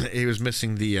 Yeah. He was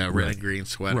missing the red and green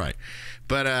sweater, right?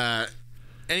 But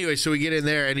anyway, so we get in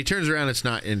there, and he turns around. It's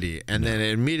not Indy, and then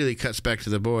it immediately cuts back to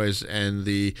the boys, and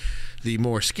the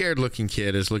more scared-looking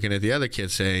kid is looking at the other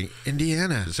kid, saying,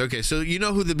 "Indiana." Okay, so you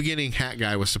know who the beginning hat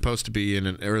guy was supposed to be in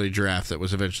an early draft that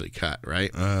was eventually cut,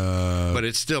 right? But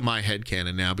it's still my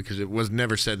headcanon now because it was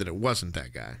never said that it wasn't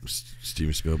that guy.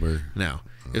 Steven Spielberg. No,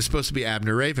 it's supposed to be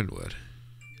Abner Ravenwood.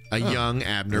 A young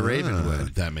Abner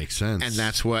Ravenwood. That makes sense. And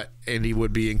that's what Indy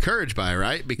would be encouraged by,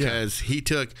 right? Because he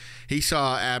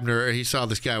saw Abner, he saw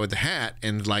this guy with the hat,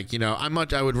 and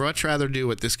I would much rather do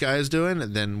what this guy is doing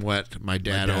than what my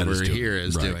dad over here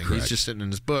is doing. Correct. He's just sitting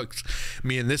in his books.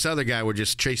 Me and this other guy were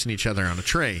just chasing each other on a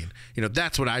train.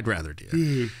 That's what I'd rather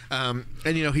do. And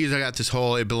he's got this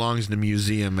whole "it belongs in a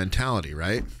museum" mentality,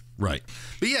 right? Right.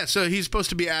 But yeah, so he's supposed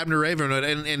to be Abner Ravenwood,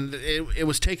 and it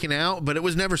was taken out, but it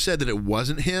was never said that it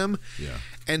wasn't him. Yeah.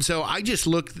 And so I just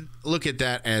look at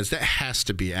that as that has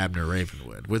to be Abner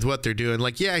Ravenwood with what they're doing.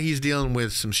 Like, yeah, he's dealing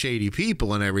with some shady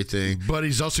people and everything. But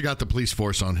he's also got the police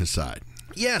force on his side.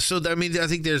 Yeah, so I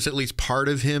think there's at least part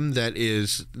of him that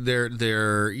is they're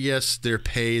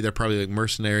paid. They're probably like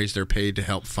mercenaries. They're paid to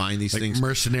help find these things.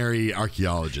 Mercenary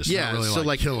archaeologists. Yeah, not really so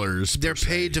like killers. They're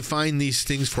paid to find these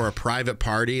things for a private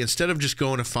party instead of just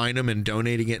going to find them and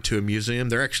donating it to a museum.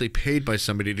 They're actually paid by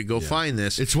somebody to go find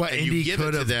this. It's what and Indy you give could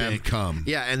it to have them. become.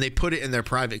 Yeah, and they put it in their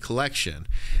private collection,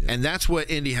 and that's what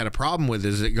Indy had a problem with: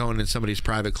 is it going in somebody's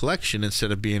private collection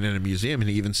instead of being in a museum? And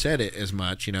he even said it as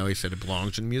much. He said it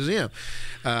belongs in a museum.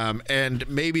 And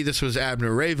maybe this was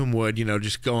Abner Ravenwood,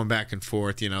 just going back and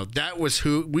forth. That was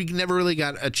who we never really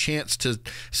got a chance to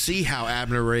see how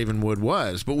Abner Ravenwood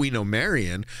was. But we know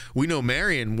Marion. We know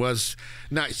Marion was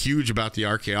not huge about the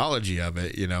archaeology of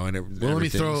it, and let me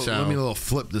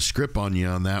flip the script on you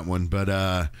on that one.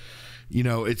 But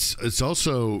it's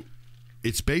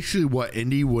basically what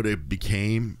Indy would have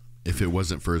became if it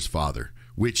wasn't for his father,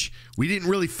 which we didn't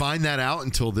really find that out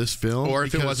until this film, or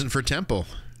if it wasn't for Temple.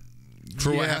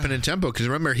 For what happened in Temple, because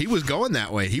remember, he was going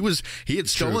that way. He had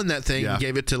stolen that thing and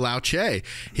gave it to Lao Che.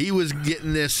 He was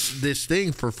getting this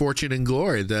thing for fortune and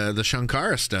glory, the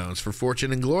Shankara stones for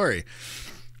fortune and glory.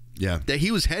 Yeah, that he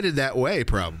was headed that way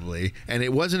probably, and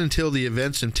it wasn't until the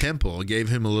events in Temple gave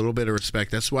him a little bit of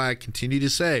respect. That's why I continue to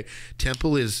say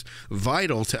Temple is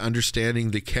vital to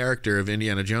understanding the character of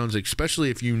Indiana Jones, especially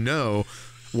if you know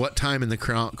what time in the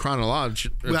chronology.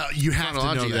 Well, you have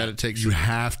to know that it takes. You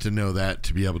have to know that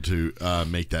to be able to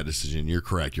make that decision. You're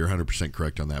correct. You're 100%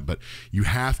 correct on that. But you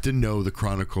have to know the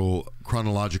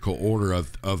chronological order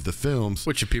of the films,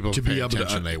 which if people to pay be able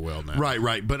attention, to, they will now.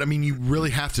 Right. But you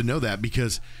really have to know that,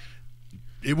 because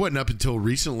it wasn't up until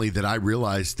recently that I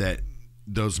realized that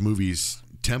those movies.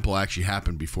 Temple actually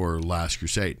happened before Last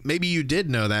Crusade. Maybe you did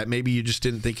know that. Maybe you just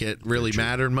didn't think it really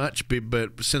mattered much.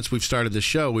 But since we've started the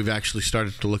show, we've actually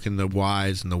started to look in the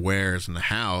whys and the wheres and the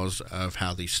hows of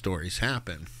how these stories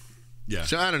happen. Yeah.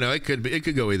 So I don't know. It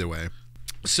could go either way.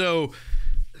 So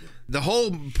the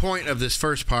whole point of this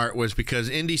first part was because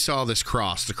Indy saw this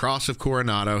cross, the cross of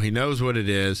Coronado. He knows what it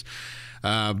is.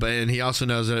 And he also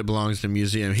knows that it belongs to a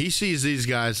museum. He sees these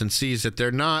guys and sees that they're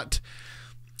not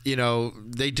you know,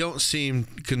 they don't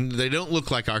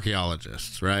look like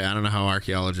archaeologists, right? I don't know how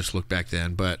archaeologists look back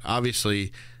then, but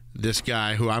obviously this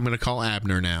guy, who I'm going to call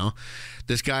Abner now,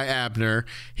 this guy Abner,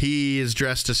 he is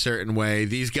dressed a certain way.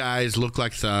 These guys look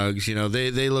like thugs, you know,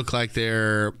 they look like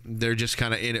they're just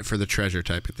kind of in it for the treasure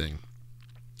type of thing.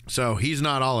 So he's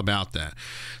not all about that.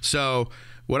 So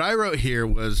what I wrote here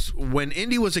was, when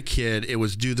Indy was a kid, it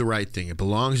was do the right thing. It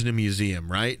belongs in a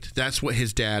museum, right? That's what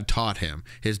his dad taught him.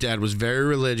 His dad was very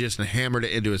religious and hammered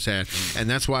it into his head. And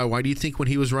that's why do you think when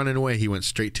he was running away, he went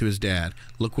straight to his dad?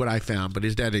 Look what I found. But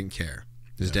his dad didn't care.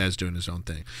 His dad's doing his own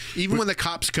thing. Even when the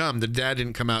cops come, the dad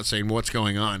didn't come out saying, what's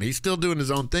going on? He's still doing his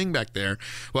own thing back there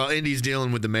while Indy's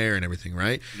dealing with the mayor and everything,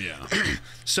 right? Yeah.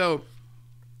 So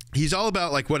he's all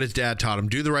about like what his dad taught him.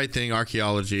 Do the right thing,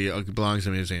 archaeology, belongs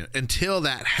in a museum. Until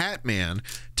that hat man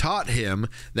taught him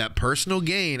that personal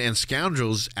gain and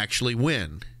scoundrels actually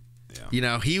win. Yeah. You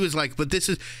know, he was like,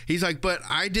 he's like, but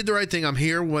I did the right thing. I'm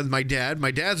here with my dad.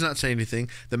 My dad's not saying anything.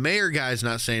 The mayor guy's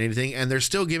not saying anything. And they're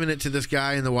still giving it to this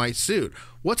guy in the white suit.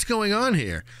 What's going on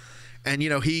here? And,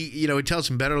 he tells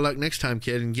him, better luck next time,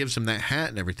 kid, and gives him that hat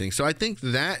and everything. So I think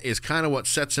that is kind of what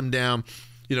sets him down.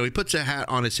 You know, he puts a hat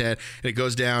on his head and it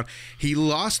goes down. He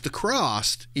lost the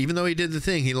cross, even though he did the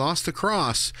thing. He lost the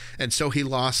cross, and so he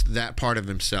lost that part of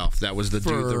himself. That was the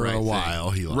do the right thing. For a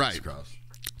while, he lost the cross.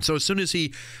 So as soon as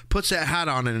he puts that hat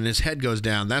on and his head goes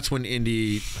down, that's when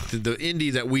Indy, the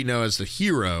Indy that we know as the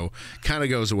hero, kind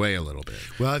of goes away a little bit.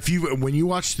 Well, when you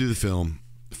watch through the film,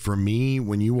 for me,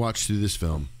 when you watch through this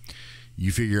film,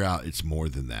 you figure out it's more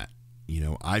than that. You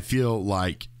know, I feel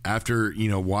like after,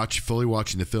 fully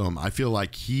watching the film, I feel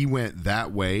like he went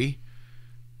that way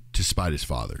to spite his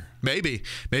father. Maybe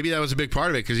that was a big part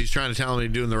of it, because he's trying to tell him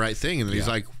he's doing the right thing, and then he's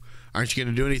like, aren't you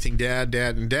going to do anything, Dad?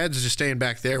 And Dad's just staying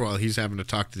back there while he's having to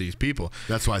talk to these people.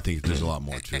 That's why I think there's a lot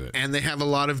more to it. And they have a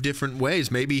lot of different ways.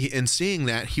 Maybe in seeing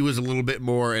that, he was a little bit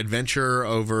more adventure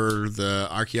over the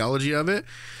archaeology of it.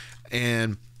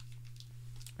 And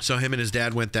so him and his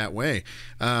dad went that way.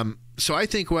 So I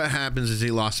think what happens is he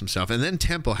lost himself. And then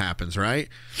Temple happens, right?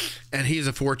 And he's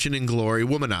a fortune and glory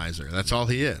womanizer. That's all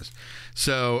he is.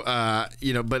 So,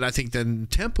 but I think then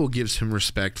Temple gives him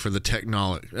respect for the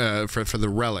technology, for the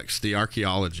relics, the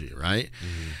archaeology, right?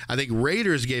 Mm-hmm. I think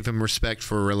Raiders gave him respect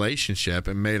for a relationship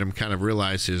and made him kind of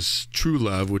realize his true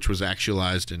love, which was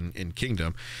actualized in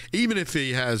Kingdom. Even if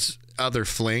he has other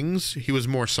flings, he was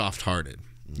more soft-hearted,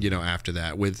 after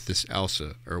that with this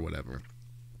Elsa or whatever.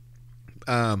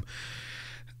 And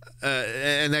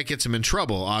that gets him in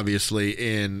trouble, obviously,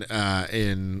 in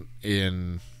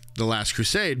The Last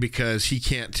Crusade, because he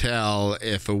can't tell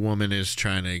if a woman is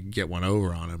trying to get one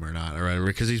over on him or not, or whatever,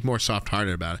 because he's more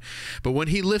soft-hearted about it. But when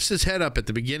he lifts his head up at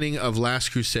the beginning of Last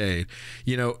Crusade,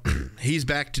 he's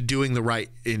back to doing the right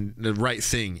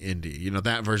thing, Indy.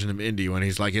 That version of Indy, when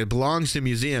he's like, it belongs to a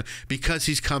museum, because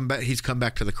he's come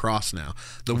back to the cross now.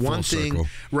 The one thing, circle.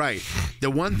 Right? The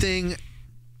one thing.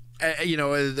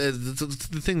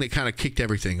 The thing that kind of kicked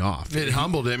everything off. It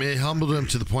humbled him. It humbled him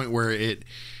to the point where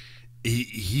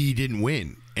he didn't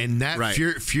win, and that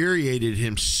infuriated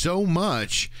him so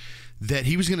much that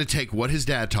he was going to take what his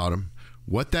dad taught him,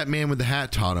 what that man with the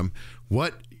hat taught him,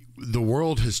 what the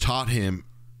world has taught him,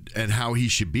 and how he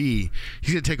should be.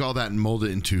 He's going to take all that and mold it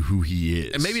into who he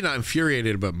is. And maybe not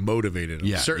infuriated, but motivated him.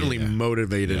 Yeah, certainly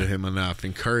motivated him enough,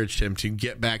 encouraged him to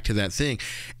get back to that thing.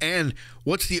 And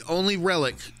what's the only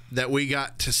relic that we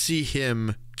got to see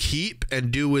him keep and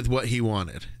do with what he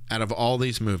wanted out of all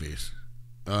these movies?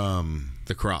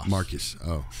 The cross. Marcus.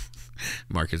 Oh.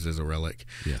 Marcus is a relic.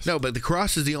 Yes. No, but the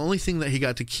cross is the only thing that he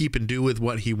got to keep and do with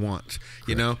what he wants.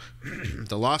 Correct.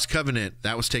 The Lost Covenant,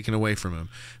 that was taken away from him.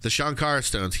 The Shankara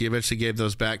stones, he eventually gave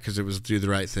those back because it was do the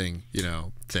right thing,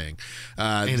 thing.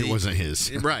 And it wasn't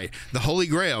his. Right. The Holy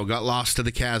Grail got lost to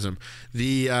the chasm.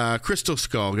 The Crystal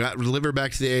Skull got delivered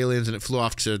back to the aliens, and it flew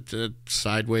off to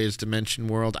sideways dimension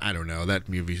world. I don't know. That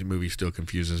movie still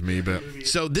confuses me. But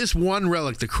so this one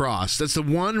relic, the cross, that's the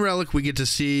one relic we get to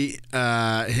see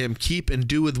him keep and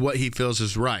do with what he feels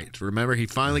is right. Remember, he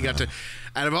finally got to.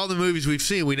 Out of all the movies we've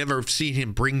seen, we never seen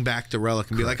him bring back the relic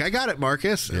and be like, I got it,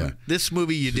 Marcus. Yeah. This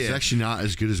movie you did. He's actually not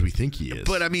as good as we think he is.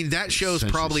 But, I mean, that shows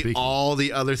probably all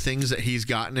the other things that he's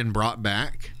gotten and brought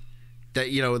back that,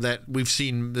 that we've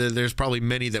seen. There's probably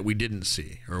many that we didn't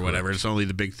see or whatever. Right. It's only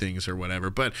the big things or whatever.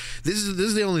 But this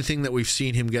is the only thing that we've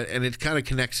seen him get, and it kind of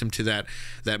connects him to that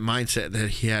mindset that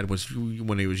he had was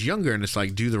when he was younger, and it's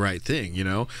like, do the right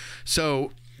thing,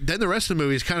 So then the rest of the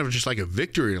movie is kind of just like a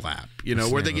victory lap,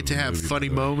 where they get to have funny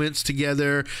moments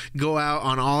together, go out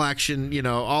on all action,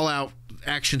 all out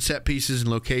action set pieces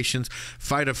and locations,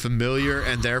 fight a familiar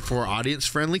and therefore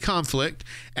audience-friendly conflict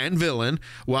and villain,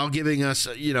 while giving us,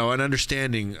 an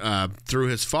understanding through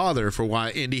his father for why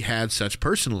Indy had such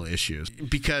personal issues.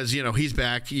 Because, he's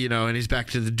back, and he's back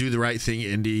to do the right thing,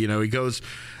 Indy. He goes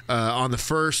on the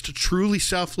first truly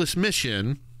selfless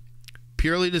mission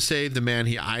purely to save the man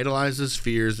he idolizes,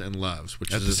 fears, and loves,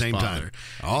 which is his father. At the same time.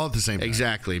 All at the same time.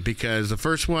 Exactly, because the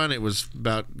first one, it was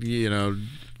about,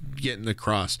 getting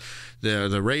across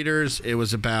the Raiders. It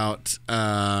was about,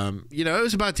 it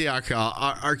was about the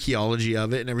archaeology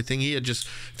of it and everything. He had just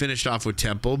finished off with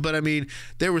Temple, but I mean,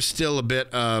 there was still a bit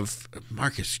of,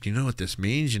 Marcus, do you know what this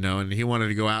means? And he wanted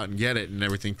to go out and get it and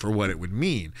everything for what it would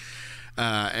mean.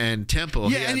 And Temple,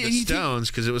 he had the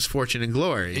stones because it was fortune and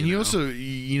glory. And you also,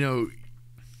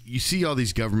 you see all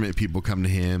these government people come to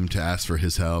him to ask for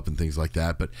his help and things like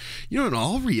that. But, in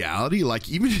all reality, like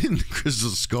even in the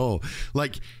Crystal Skull,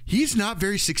 like he's not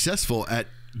very successful at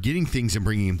getting things and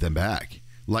bringing them back.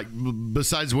 Like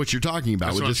besides what you're talking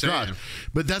about with this God,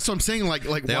 but that's what I'm saying. Like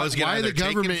why the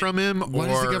government from him? Why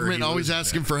does the government always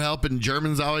asking for help, and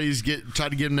Germans always try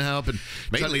to give him the help? And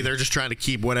mainly they're just trying to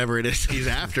keep whatever it is he's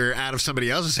after out of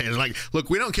somebody else's hands. Like, look,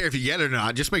 we don't care if you get it or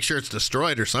not. Just make sure it's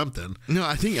destroyed or something. No,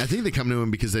 I think they come to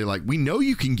him because they like, we know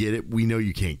you can get it, we know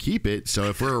you can't keep it. So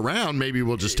if we're around, maybe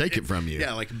we'll just take it from you.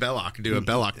 Yeah, like Belloc, do a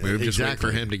Belloc move, just wait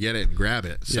for him to get it and grab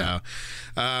it. So,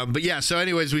 but yeah. So,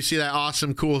 anyways, we see that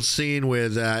awesome, cool scene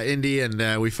with Indy and.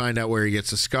 We find out where he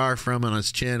gets a scar from on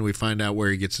his chin. We find out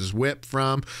where he gets his whip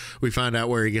from. We find out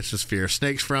where he gets his fear of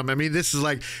snakes from. I mean, this is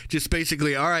like just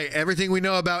basically, all right, everything we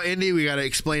know about Indy, we got to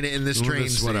explain it in this train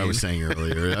That's scene. what I was saying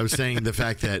earlier. I was saying the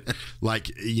fact that,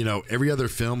 like, every other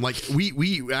film, like,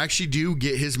 we actually do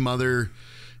get his mother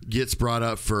gets brought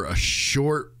up for a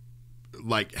short,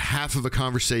 like half of a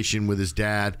conversation with his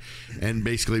dad, and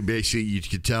basically you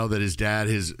could tell that his dad,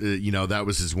 that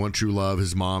was his one true love,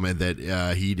 his mom, and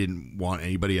that he didn't want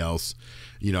anybody else.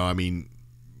 I mean,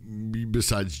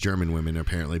 besides German women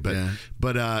apparently, but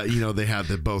they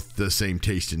have both the same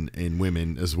taste in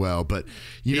women as well. But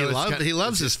he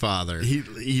loves his father.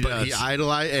 He does. He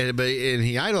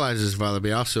idolizes his father, but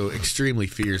he also extremely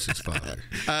fears his father.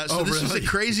 This was a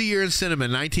crazy year in cinema,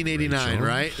 1989,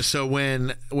 right? So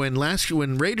when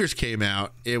Raiders came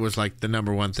out, it was like the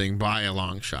number one thing by a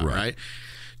long shot, right?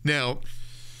 Now.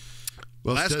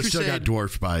 Well, it still got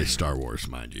dwarfed by Star Wars,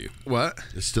 mind you. What?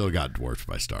 It still got dwarfed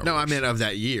by Star Wars. No, I meant of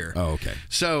that year. Oh, okay.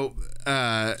 So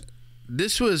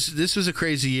this was a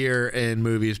crazy year in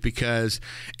movies because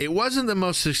it wasn't the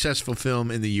most successful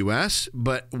film in the U.S.,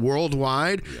 but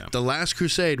worldwide, The Last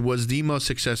Crusade was the most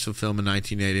successful film in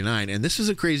 1989. And this is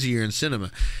a crazy year in cinema.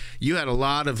 You had a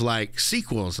lot of like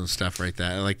sequels and stuff like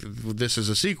that. Like this is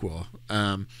a sequel.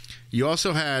 You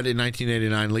also had in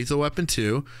 1989 Lethal Weapon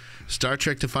 2, Star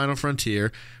Trek The Final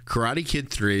Frontier, Karate Kid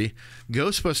 3,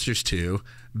 Ghostbusters 2,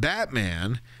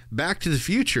 Batman, Back to the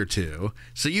Future 2.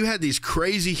 So you had these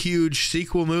crazy huge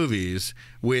sequel movies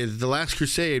with The Last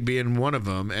Crusade being one of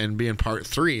them and being part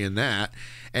 3 in that.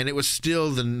 And it was still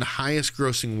the highest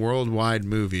grossing worldwide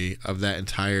movie of that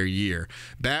entire year.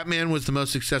 Batman was the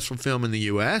most successful film in the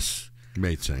U.S.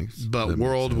 Made sense. But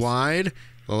worldwide,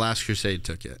 The Last Crusade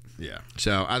took it. Yeah.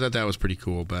 So I thought that was pretty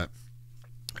cool, but...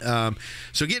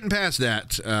 so getting past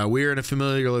that, we're in a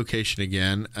familiar location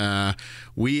again.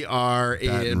 We are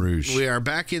Baton Rouge. We are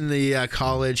back in the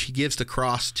college. He gives the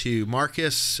cross to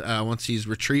Marcus once he's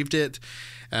retrieved it,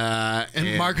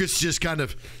 and Marcus just kind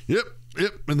of yep,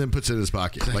 and then puts it in his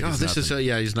pocket. Like oh, this nothing.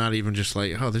 Is he's not even just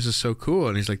like, oh, this is so cool,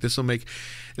 and he's like, this will make.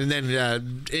 And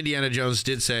then Indiana Jones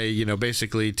did say,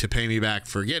 basically to pay me back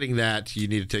for getting that, you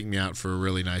need to take me out for a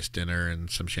really nice dinner and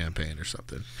some champagne or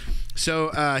something.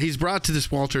 So he's brought to this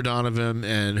Walter Donovan,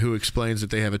 and who explains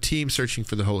that they have a team searching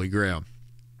for the Holy Grail.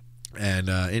 And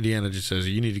Indiana just says,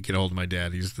 you need to get a hold of my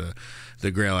dad. He's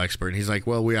the Grail expert. And he's like,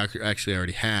 well, we actually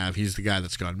already have. He's the guy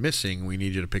that's gone missing. We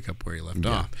need you to pick up where he left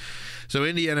off. So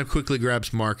Indiana quickly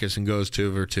grabs Marcus and goes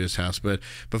over to his house. But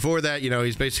before that,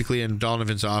 he's basically in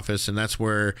Donovan's office, and that's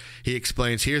where he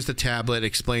explains, here's the tablet,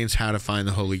 explains how to find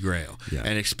the Holy Grail. Yeah.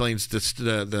 And explains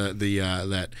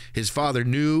that his father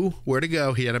knew where to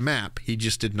go. He had a map. He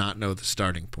just did not know the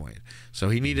starting point. So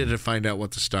he needed to find out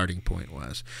what the starting point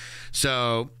was.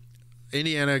 So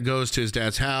Indiana goes to his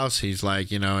dad's house. He's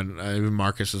like, and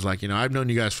Marcus is like, I've known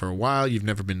you guys for a while. You've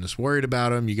never been this worried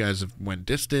about him. You guys have went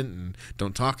distant and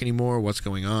don't talk anymore. What's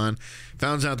going on?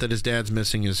 Founds out that his dad's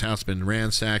missing. His house been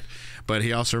ransacked. But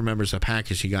he also remembers a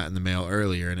package he got in the mail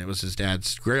earlier, and it was his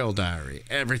dad's Grail diary.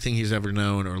 Everything he's ever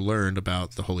known or learned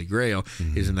about the Holy Grail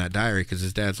is in that diary, because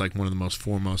his dad's like one of the most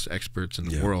foremost experts in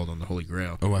the world on the Holy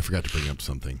Grail. Oh, I forgot to bring up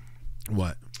something.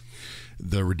 What?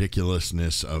 the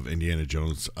ridiculousness of Indiana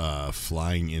Jones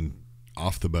flying in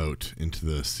off the boat into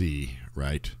the sea,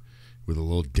 right, with a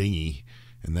little dinghy,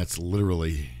 and that's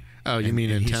literally. Oh, you mean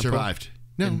in he Temple? survived?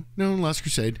 No, in Last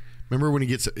Crusade. Remember when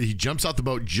he jumps off the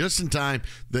boat just in time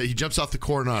that he jumps off the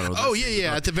Coronado. Oh,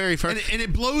 yeah, at the very first. And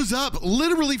it blows up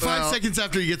literally 5 seconds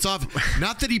after he gets off.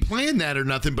 Not that he planned that or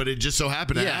nothing, but it just so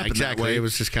happened to happen exactly. that way. It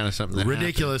was just kind of something that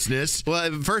ridiculousness. Well,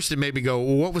 at first it made me go,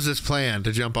 well, what was his plan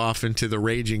to jump off into the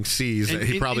raging seas that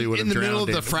he probably would have drowned in the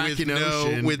middle of the fracking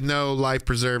ocean with no life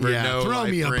preserver, no throw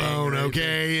life me a ring bone,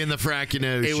 okay, in the fracking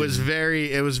ocean. It was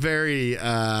very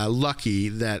lucky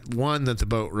that that the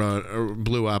boat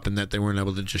blew up and that they weren't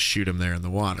able to just shoot him there in the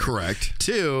water. Correct.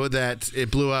 2, that it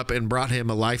blew up and brought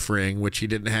him a life ring, which he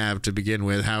didn't have to begin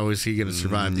with. How is he going to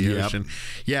survive the ocean?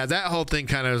 Yeah, that whole thing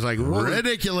kind of was like,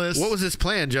 ridiculous. What was his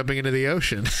plan jumping into the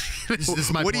ocean? This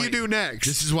is my what point. do you do next?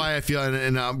 This is why I feel,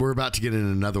 and we're about to get in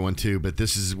another one too, but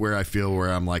this is where I feel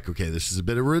where I'm like, okay, this is a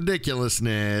bit of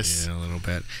ridiculousness. Yeah, a little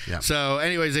bit. Yeah. So,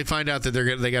 anyways, they find out that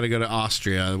they got to go to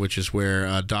Austria, which is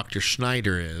where Dr.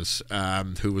 Schneider is,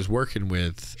 who was working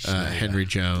with Henry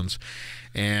Jones.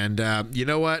 And you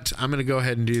know what? I'm going to go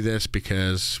ahead and do this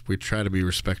because we try to be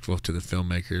respectful to the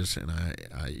filmmakers, and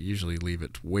I usually leave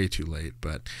it way too late.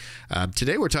 But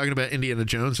today we're talking about Indiana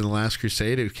Jones and the Last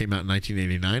Crusade. It came out in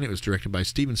 1989. It was directed by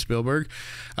Steven Spielberg.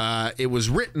 It was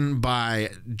written by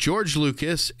George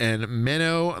Lucas and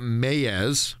Menno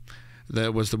Meyjes.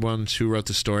 That was the ones who wrote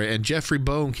the story. And Jeffrey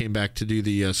Bone came back to do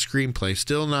the screenplay.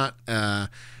 Still not...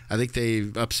 I think they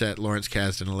upset Lawrence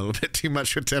Kasdan a little bit too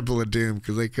much with Temple of Doom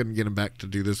because they couldn't get him back to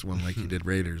do this one like he did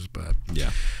Raiders. But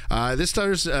this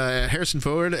stars Harrison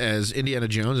Ford as Indiana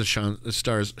Jones. It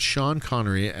stars Sean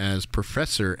Connery as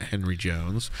Professor Henry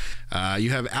Jones.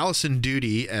 You have Alison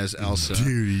Doody as Elsa.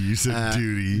 Doody, you said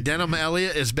Doody. Denholm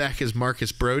Elliott is back as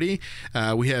Marcus Brody.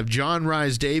 We have John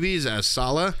Rhys Davies as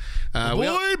Sala.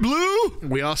 Blue.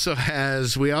 We also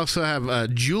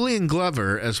have Julian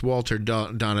Glover as Walter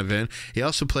Donovan. He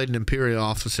also played an Imperial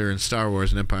officer in Star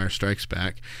Wars and Empire Strikes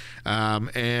Back.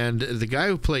 And the guy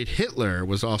who played Hitler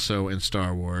was also in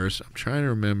Star Wars. I'm trying to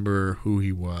remember who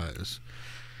he was.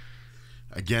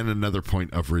 Again, another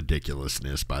point of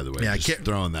ridiculousness, by the way. Yeah, just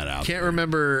throwing that out. Can't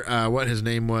remember what his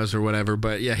name was or whatever,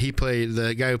 but yeah,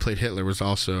 the guy who played Hitler was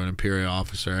also an Imperial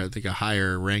officer. I think a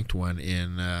higher ranked one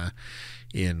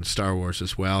in Star Wars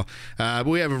as well.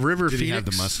 We have River Phoenix. Did he have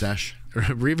the mustache?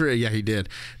 River, yeah, he did.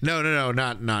 No,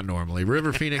 not normally.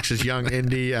 River Phoenix is young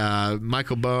Indy.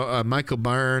 Michael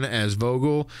Byrne as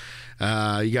Vogel.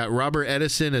 You got Robert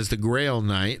Edison as the Grail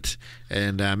Knight,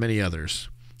 and many others.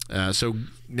 So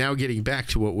now getting back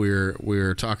to what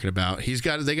we're talking about,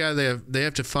 they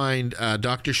have to find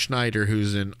Dr. Schneider,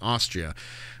 who's in Austria.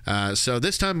 So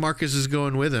this time Marcus is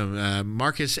going with him.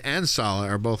 Marcus and Sala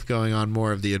are both going on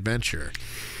more of the adventure.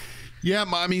 Yeah,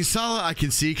 I mean, Sala I can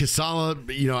see because Sala,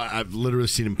 I've literally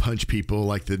seen him punch people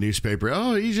like the newspaper.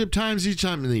 Oh, Egypt Times,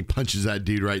 and then he punches that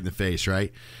dude right in the face,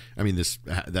 right? I mean,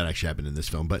 that actually happened in this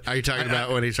film. But are you talking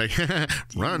about when he's like,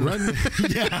 run?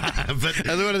 Yeah, but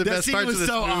that's one of the best parts of this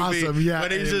so movie. Awesome. Yeah,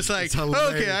 when he's just like,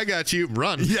 okay, I got you,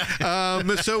 run. Yeah.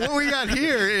 So what we got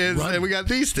here is we got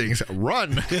these things.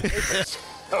 Run.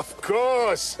 Of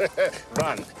course.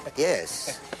 Run.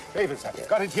 Yes. Papers, I've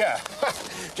got it here.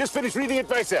 Just finished reading it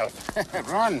myself.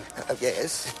 Run.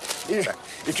 Yes.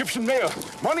 Egyptian Mail,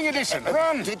 morning edition.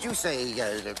 Run. Did you say...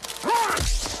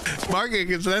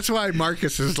 Marcus, that's why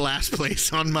Marcus is last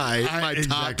place on my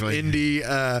top indie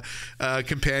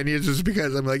companions is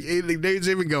because I'm like, Dave's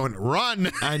even going, run.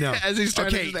 I know. As he's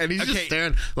starting, and he's just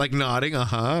staring, like nodding,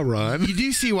 run. You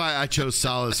do see why I chose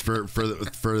Solace for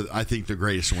I think the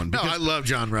greatest one. No, I love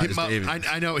John Rhys Davies.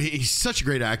 I know he's such a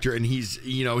great actor, and he's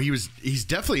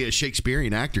definitely a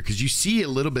Shakespearean actor because you see a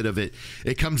little bit of it.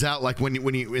 It comes out like when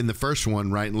he in the first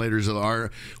one, right? And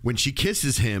later when she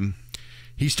kisses him,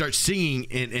 he starts singing,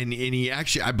 and he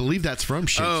actually, I believe that's from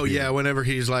Shakespeare. Oh yeah, whenever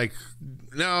he's like,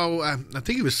 no, I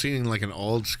think he was singing like an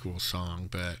old school song,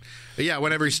 but yeah,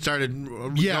 whenever he started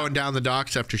going down the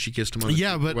docks after she kissed him on the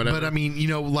cheek, but I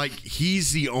mean, like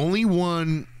he's the only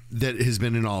one that has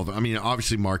been in all of them. I mean,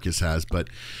 obviously Marcus has, but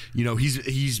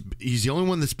he's the only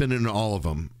one that's been in all of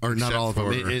them, or not all of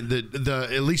them. The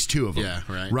at least two of them. Yeah,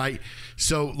 right. Right.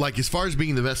 So, like, as far as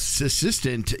being the best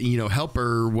assistant,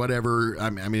 helper, whatever. I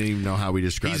don't even know how we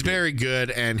describe. He's very good,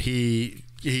 and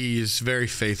he's very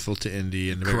faithful to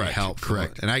Indy and very helpful.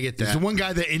 Correct. And I get that. He's the one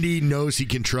guy that Indy knows he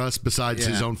can trust besides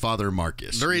his own father,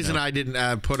 Marcus. The reason I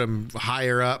didn't put him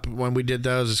higher up when we did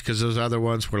those is because those other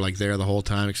ones were like there the whole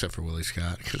time, except for Willie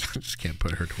Scott, because I just can't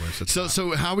put her towards the top.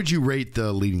 So how would you rate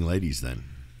the leading ladies then?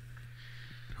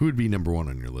 Who would be number one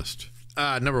on your list?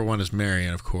 Number 1 is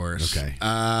Marion, of course. Okay.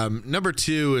 Number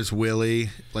 2 is Willie.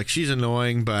 Like, she's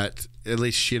annoying, but at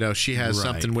least she has Right.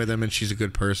 something with him, and she's a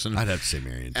good person. I'd have to say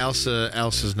Marion. too.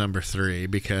 Elsa's number 3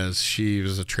 because she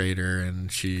was a traitor,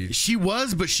 and She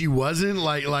was, but she wasn't.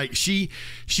 Like she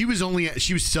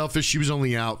was selfish. She was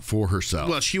only out for herself.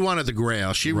 Well, she wanted the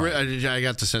Grail. I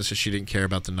got the sense that she didn't care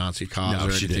about the Nazi cause No,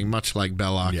 or she anything, didn't. much like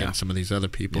Belloc Yeah. and some of these other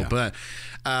people. Yeah.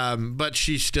 But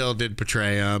she still did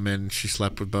betray him, and she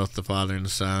slept with both the father and the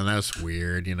son. That was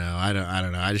weird. I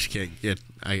don't know. I just can't get.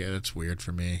 It's weird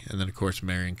for me. And then of course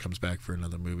Marion comes back for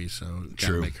another movie, so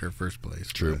gotta make her first place.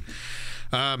 True.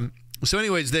 But, so,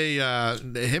 anyways,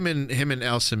 him and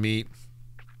Elsa meet.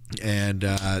 And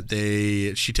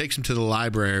she takes him to the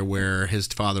library where his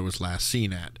father was last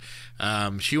seen at.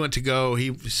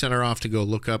 He sent her off to go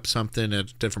look up something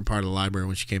at a different part of the library.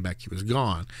 When she came back, he was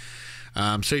gone.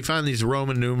 So he found these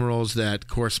Roman numerals that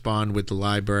correspond with the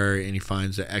library, and he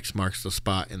finds that X marks the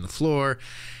spot in the floor.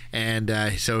 And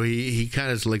so he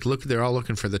kind of like, look, they're all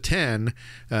looking for the 10,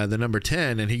 the number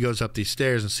 10, and he goes up these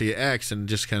stairs and see X, and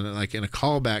just kind of like in a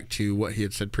callback to what he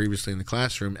had said previously in the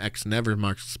classroom, X never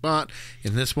marks the spot.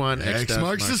 In this one, X does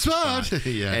marks the spot.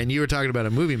 Yeah. And you were talking about a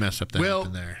movie mess up that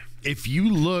happened there. If you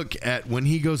look at when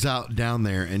he goes out down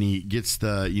there and he gets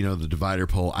the divider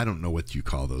pole, I don't know what you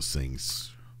call those things.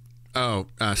 Oh,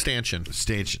 stanchion.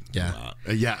 Stanchion. Yeah.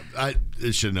 I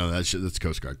should know that. That's a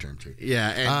Coast Guard term too.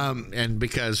 Yeah, and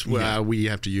because we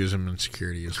have to use them in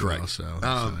security as well. So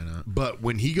I know. But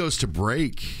when he goes to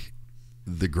break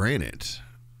the granite,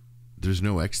 there's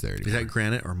no X there anymore. Is that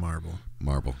granite or marble?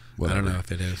 Marble. I don't know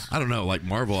if it is. I don't know. Like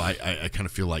marble, I kind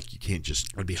of feel like you can't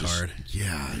just. It'd be hard.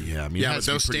 Yeah. I mean, Yeah, but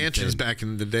those stanchions back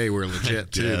in the day were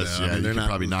legit too. Yes, though. yeah, I mean, you could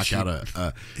probably knock out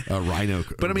a rhino.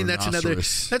 But I mean, that's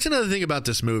another thing about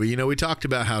this movie. We talked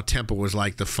about how Temple was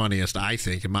like the funniest. I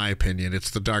think, in my opinion, it's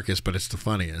the darkest, but it's the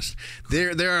funniest.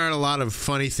 There are a lot of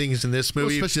funny things in this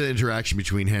movie, especially the interaction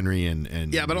between Henry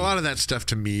and yeah. But a lot of that stuff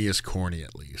to me is corny.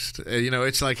 At least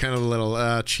it's like kind of a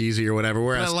little cheesy or whatever.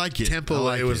 Whereas I like it. Temple,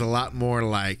 it was a lot more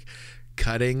like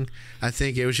cutting. I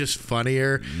think it was just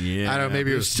funnier. Yeah, I don't know,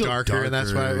 maybe it was darker and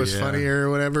that's why it was funnier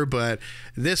or whatever, but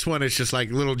this one is just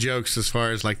like little jokes as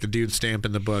far as like the dude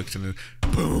stamping the books and then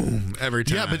boom every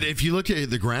time. Yeah, but if you look at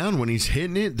the ground when he's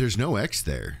hitting it, there's no X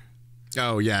there.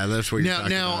 Oh yeah, that's what you're talking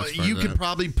now about. you could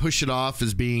probably push it off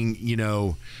as being,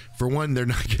 for one, they're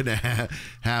not going to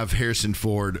have Harrison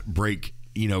Ford break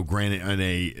granite on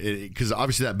because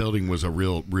obviously that building was a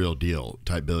real deal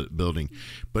type building,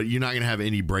 but you're not going to have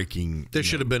any breaking. There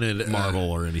should have been a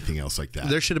marble or anything else like that.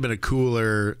 There should have been a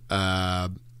cooler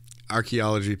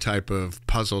archaeology type of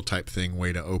puzzle type thing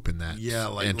way to open that. Yeah,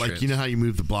 like entrance. how you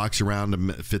move the blocks around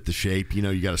to fit the shape.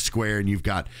 You got a square and you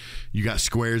got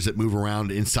squares that move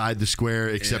around inside the square,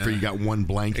 except for you got one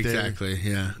blank there. Exactly.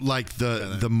 Yeah. Like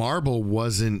the marble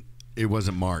wasn't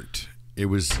marked. It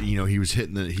was, he was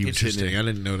hitting the. Interesting. I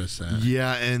didn't notice that.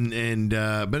 Yeah, and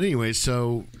but anyway,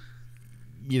 so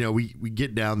we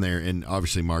get down there, and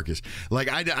obviously Marcus.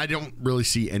 Like I don't really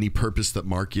see any purpose that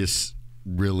Marcus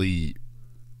really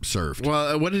served.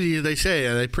 Well, what did they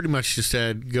say? They pretty much just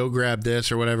said, "Go grab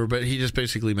this" or whatever. But he just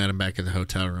basically met him back at the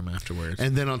hotel room afterwards.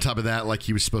 And then on top of that, like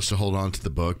he was supposed to hold on to the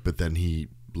book, but then he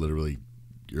literally,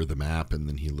 or the map, and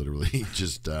then he literally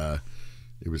just.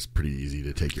 It was pretty easy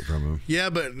to take it from him.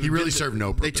 Yeah, but he really served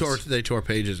no purpose. They tore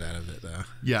pages out of it, though.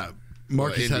 Yeah,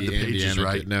 Marcus had the pages, Indiana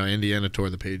right? No, Indiana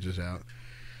tore the pages out.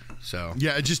 So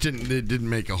yeah, it just didn't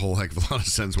make a whole heck of a lot of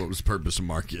sense. What was the purpose of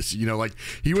Marcus? Like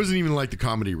he wasn't even like the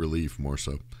comedy relief, more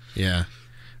so. Yeah.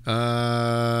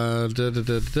 So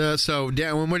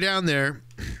when we're down there,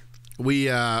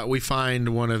 we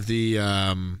find one of the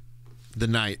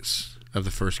knights of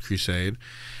the First Crusade.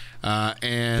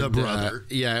 And the brother,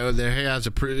 there has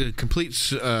a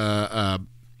complete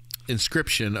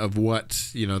inscription of what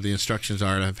the instructions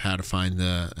are of how to find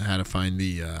the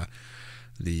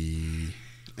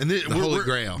Holy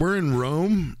Grail. We're in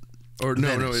Rome, or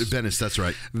Venice. Venice. That's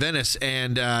right, Venice,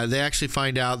 and they actually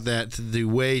find out that the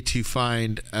way to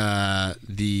find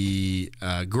the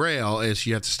Grail is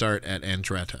you have to start at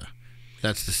Andretta.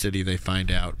 That's the city they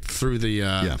find out through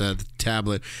the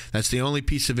tablet. That's the only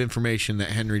piece of information that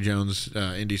Henry Jones,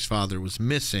 Indy's father, was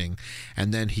missing,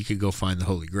 and then he could go find the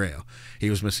Holy Grail. He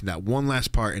was missing that one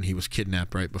last part, and he was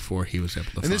kidnapped right before he was able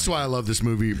to find it. And this is why I love this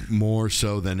movie more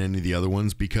so than any of the other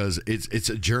ones, because it's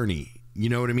a journey. You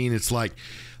know what I mean? It's like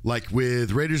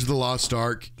with Raiders of the Lost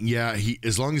Ark, he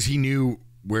as long as he knew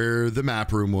where the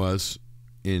map room was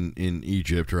in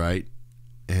Egypt, right?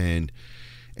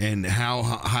 And how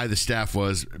high the staff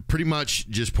was, pretty much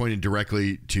just pointed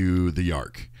directly to the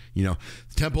Ark.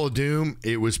 Temple of Doom,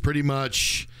 it was pretty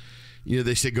much,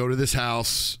 they said, go to this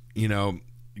house,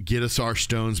 get us our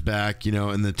stones back,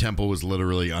 and the temple was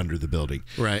literally under the building.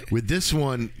 Right. With this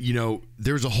one,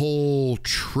 there's a whole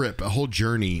trip, a whole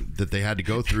journey that they had to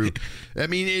go through. I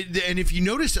mean, and if you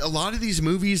notice, a lot of these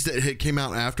movies that came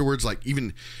out afterwards, like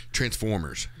even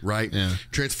Transformers, right? Yeah.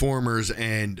 Transformers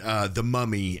and The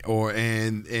Mummy, what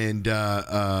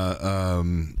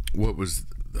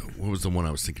was the one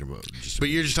I was thinking about? But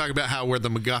you're just talking about how where the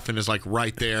MacGuffin is like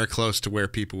right there, close to where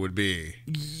people would be.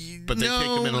 But they take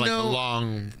them in like a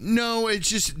long. No, it's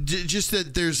just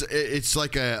that it's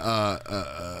like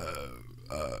a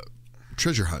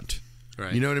treasure hunt.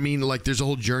 Right. You know what I mean? Like there's a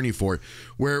whole journey for it.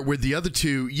 Where with the other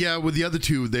two,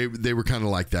 they were kind of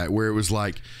like that. Where it was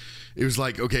like,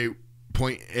 okay,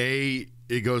 point A,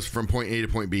 it goes from point A to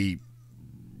point B.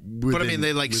 But I mean,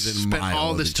 they like spent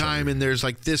all this time, and there's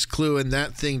like this clue and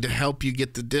that thing to help you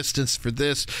get the distance for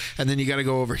this, and then you got to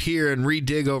go over here and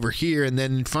redig over here, and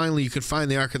then finally you could find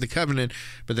the Ark of the Covenant.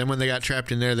 But then when they got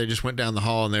trapped in there, they just went down the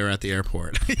hall and they were at the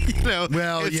airport.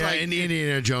 Well, it's yeah, like, and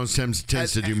Indiana Jones tends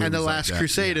to do movies and the Last like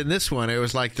Crusade that. in this one, it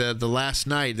was like the last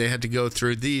night they had to go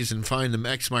through these and find them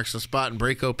X marks the spot and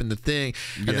break open the thing,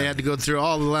 and they had to go through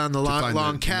all around the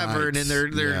long cavern, and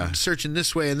they're searching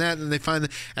this way and that, and they find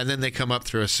and then they come up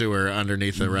through a sewer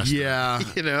underneath the restaurant.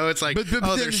 Yeah. It's like, but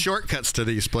there's shortcuts to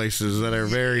these places that are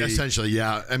very... Essentially,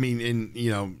 yeah. I mean,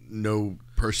 no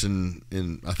person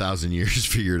in 1,000 years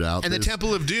figured out. And the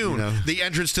Temple of Doom, the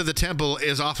entrance to the temple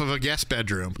is off of a guest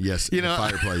bedroom. Yes, the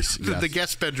fireplace. The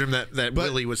guest bedroom that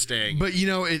Willie was staying. But,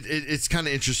 it's kind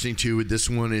of interesting, too, with this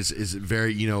one is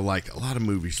very, like a lot of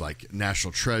movies like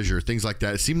National Treasure, things like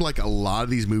that. It seemed like a lot of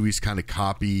these movies kind of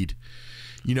copied...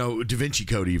 Da Vinci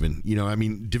Code even, I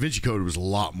mean, Da Vinci Code was a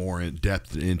lot more in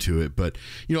depth into it, but,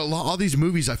 all these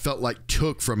movies I felt like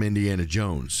took from Indiana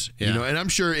Jones, and I'm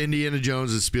sure Indiana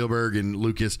Jones and Spielberg and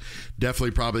Lucas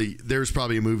definitely there's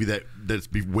probably a movie that's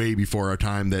way before our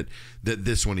time that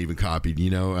this one even copied,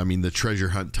 I mean, the treasure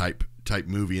hunt type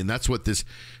movie. And that's what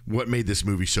made this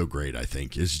movie so great, I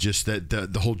think, is just that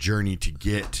the whole journey to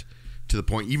get to the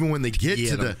point, even when they get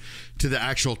to the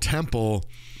actual temple,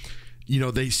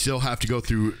 they still have to go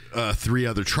through 3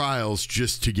 other trials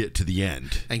just to get to the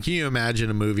end. And can you imagine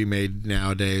a movie made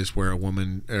nowadays where a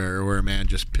woman or where a man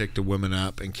just picked a woman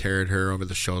up and carried her over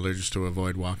the shoulder just to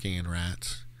avoid walking in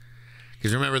rats?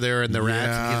 Because remember they were in the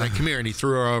rats, and he's like, "Come here," and he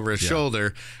threw her over his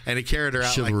shoulder, and he carried her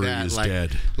out Chivalry like that, is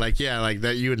dead. like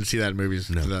that. You wouldn't see that in movies.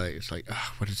 No. It's like,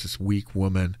 oh, what is this weak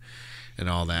woman, and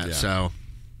all that. Yeah. So.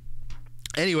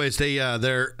 Anyways,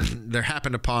 they're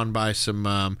happened upon by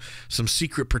some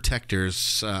secret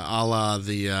protectors, a la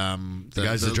the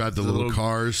guys that drive the little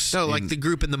cars. No, like the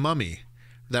group in The Mummy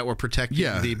that were protecting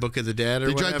the Book of the Dead.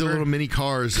 They drive the little mini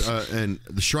cars and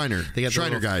the Shriner. They got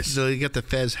Shriner guys. They got the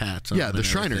fez hats. On Yeah, the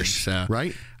Shriners. So,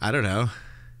 right? I don't know.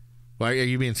 Why are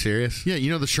you being serious?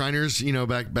 Yeah, the Shriners,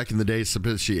 back in the day,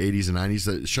 especially 80s and 90s,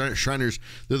 the Shriners,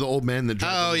 they're the old men that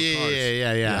drive the little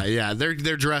cars. Yeah.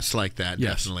 They're dressed like that,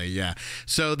 definitely, yeah.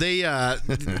 So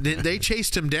they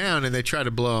chased him down and they try to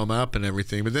blow him up and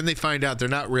everything, but then they find out they're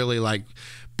not really like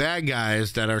bad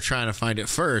guys that are trying to find it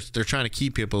first. They're trying to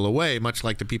keep people away, much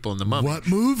like the people in The Mummy. What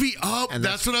movie? Oh, And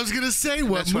that's what I was going to say.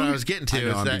 That's what I was getting to. I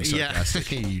know, I'm being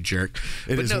sarcastic. You jerk.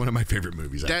 It is one of my favorite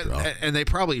movies, after all. And they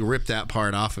probably ripped that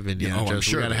part off of Indiana Jones. I'm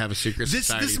sure. We got to have a secret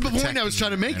society. This is the point I was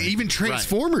trying to make. Even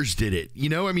Transformers did it.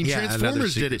 I mean,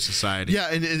 Transformers did it. Society. Yeah,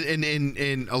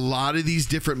 and a lot of these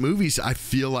different movies, I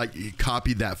feel like it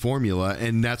copied that formula,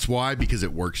 and that's why, because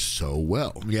it works so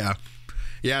well. Yeah.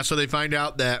 Yeah, so they find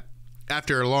out that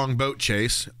after a long boat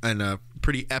chase and a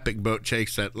pretty epic boat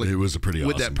chase that it was a pretty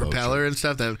with awesome that propeller and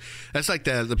stuff, that's like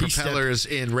the propellers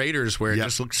in Raiders where it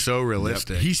just looks so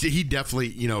realistic. Yep. He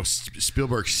definitely,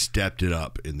 Spielberg stepped it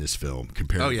up in this film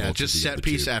compared to just the set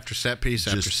piece two. after set piece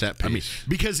after set piece. I mean,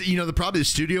 because the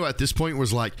studio at this point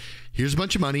was like, here's a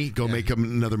bunch of money, go make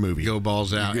another movie, go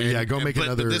balls out, make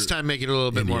another. But this time make it a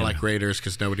little bit more like Raiders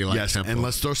because nobody likes Temple. And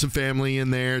let's throw some family in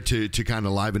there to kind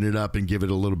of liven it up and give it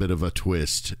a little bit of a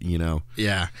twist,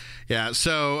 Yeah.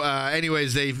 So,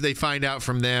 anyways, they find out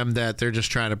from them that they're just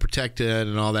trying to protect it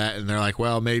and all that, and they're like,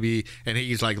 well, maybe. And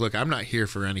he's like, look, I'm not here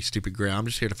for any stupid grail. I'm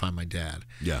just here to find my dad.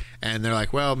 Yeah. And they're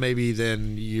like, well, maybe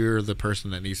then you're the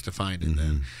person that needs to find it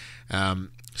then.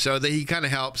 So he kind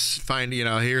of helps find,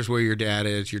 here's where your dad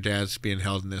is. Your dad's being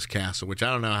held in this castle, which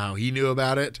I don't know how he knew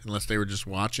about it, unless they were just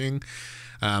watching,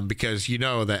 because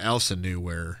that Elsa knew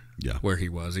where he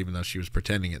was, even though she was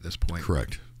pretending at this point.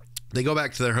 Correct. They go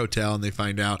back to their hotel and they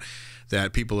find out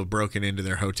that people have broken into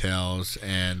their hotels.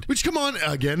 And which, come on,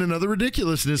 again, another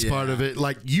ridiculousness part of it.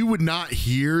 Like, you would not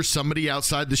hear somebody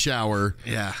outside the shower.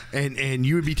 Yeah. And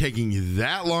you would be taking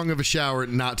that long of a shower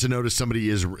not to notice somebody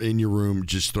is in your room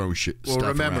just throwing stuff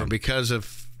remember, around. because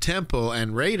of Temple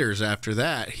and Raiders after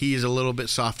that, he's a little bit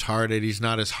soft-hearted. He's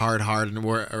not as hard-hearted,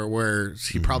 where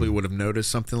he probably would have noticed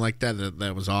something like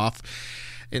that was off.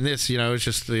 In this, it's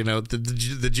just,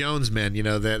 the Jones men,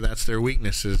 that's their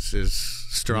weakness is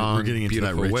strong, we're getting into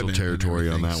that beautiful Rachel women territory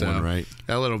on that one, right?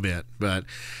 A little bit, but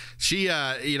she,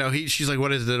 she's like, what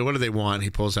do they want? He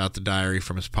pulls out the diary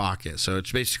from his pocket, so it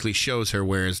basically shows her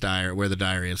where the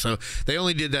diary is. So they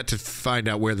only did that to find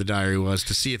out where the diary was,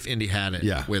 to see if Indy had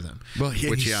it with him. Well,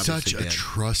 which he's such a did.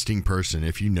 trusting person.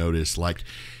 If you notice, like,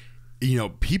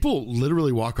 people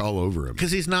literally walk all over him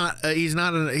because he's not an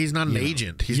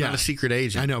agent. He's not a secret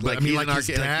agent. I know, but like, his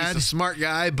dad, he's a smart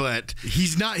guy, but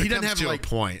he's not. He doesn't have a like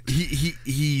point.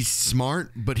 He's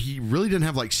smart, but he really doesn't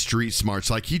have like street smarts.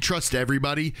 Like, he trusts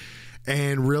everybody,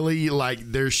 and really, like,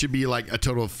 there should be like a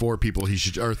total of 4 people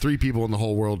or 3 people in the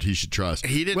whole world he should trust.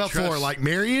 He didn't. 4, like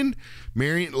Marion,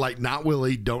 like, not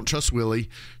Willie. Don't trust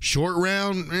Willie. Short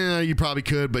Round, you probably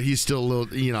could, but he's still a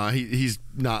little. He's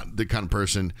not the kind of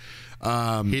person.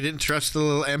 He didn't trust the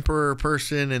little emperor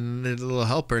person and the little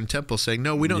helper in Temple, saying,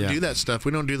 no, we don't do that stuff.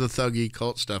 We don't do the thuggy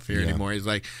cult stuff here anymore. He's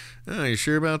like, oh, you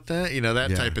sure about that?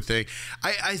 That type of thing.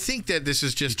 I think that this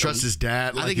is just trust his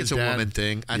dad. I think it's a woman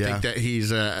thing. I think that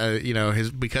he's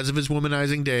because of his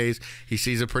womanizing days, he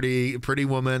sees a pretty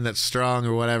woman that's strong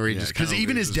or whatever. He just, because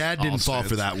even his dad didn't fall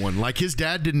for that one. Like, his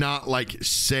dad did not like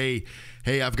say,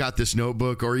 hey, I've got this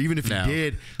notebook, or even if he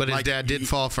did. But his dad did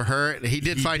fall for her. He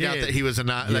did find out that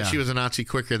that she was a Nazi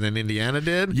quicker than Indiana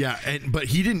did. Yeah, but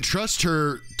he didn't trust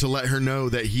her to let her know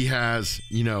that he has,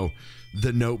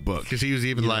 the notebook. Because he was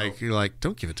even like,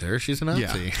 don't give it to her. She's a Nazi.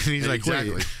 Yeah. And he's like,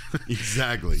 exactly. Wait.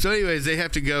 Exactly. So anyways, they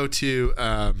have to go to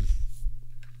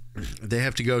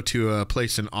a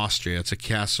place in Austria. It's a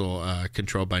castle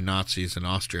controlled by Nazis in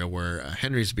Austria where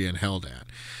Henry's being held at.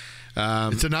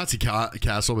 It's a Nazi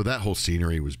castle, but that whole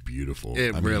scenery was beautiful.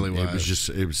 It really was.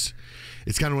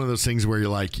 It's kind of one of those things where you're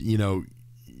like,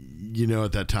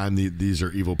 at that time, these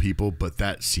are evil people, but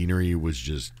that scenery was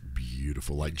just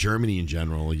beautiful. Like, Germany in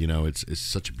general, it's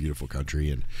such a beautiful country,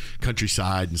 and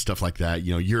countryside and stuff like that.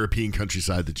 European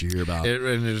countryside that you hear about.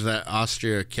 And there's that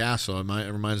Austria castle.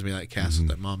 It reminds me of that castle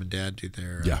that Mom and Dad do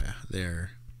their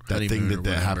that thing that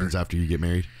happens after you get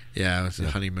married. Yeah, it's a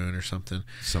honeymoon or something.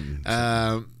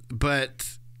 But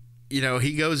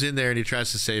he goes in there and he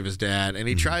tries to save his dad, and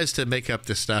he tries to make up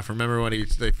this stuff. Remember when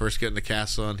they first get in the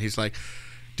castle and he's like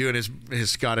doing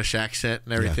his Scottish accent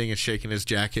and everything and shaking his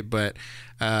jacket, but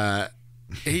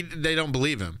they don't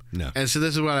believe him. No. And so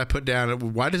this is what I put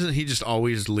down. Why doesn't he just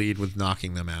always lead with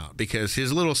knocking them out? Because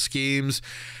his little schemes,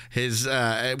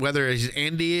 whether he's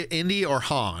Indy or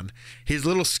Han, his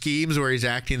little schemes where he's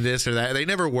acting this or that, they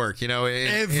never work. In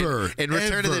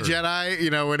Return of the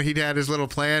Jedi, when he had his little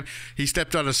plan, he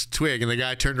stepped on a twig and the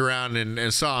guy turned around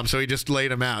and saw him, so he just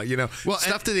laid him out.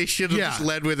 Stuff that they should have just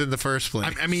led with in the first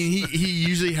place. I mean, he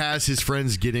usually has his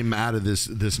friends get him out of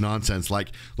this nonsense,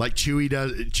 like Chewie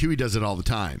does. Chewie does it all the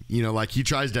time. Like, he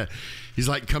tries to. He's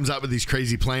like, comes up with these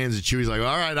crazy plans, and Chewie's like,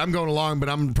 all right, I'm going along, but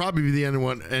I'm probably the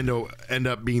end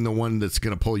up being the one that's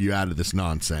going to pull you out of this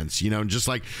nonsense. Just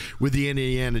like with the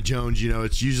Indiana Jones,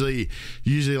 it's usually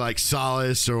like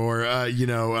Solace or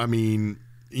the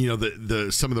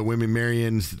some of the women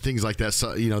Marions, things like that.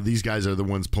 So, these guys are the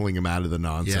ones pulling him out of the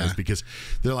nonsense because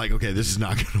they're like, okay, this is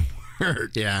not going to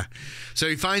work. Yeah. So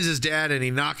he finds his dad and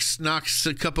he knocks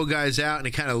a couple guys out, and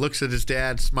he kind of looks at his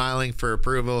dad smiling for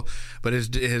approval, but his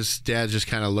dad's just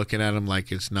kind of looking at him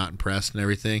like it's not impressed and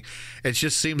everything. It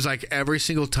just seems like every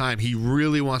single time he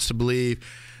really wants to believe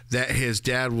that his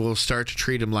dad will start to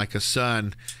treat him like a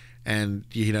son, and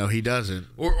he doesn't.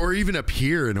 Or even a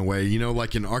peer in a way,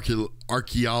 like an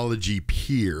archaeology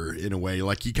peer in a way.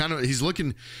 Like, he's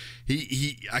looking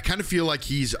I kind of feel like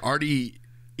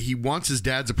he wants his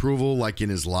dad's approval, like, in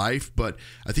his life, but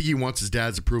I think he wants his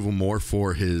dad's approval more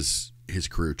for his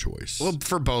career choice. Well,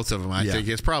 for both of them, I think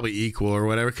it's probably equal or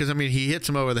whatever. Because he hits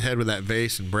him over the head with that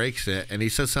vase and breaks it, and he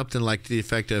says something like to the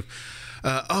effect of,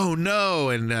 "Oh no!"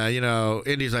 And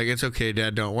Indy's like, "It's okay,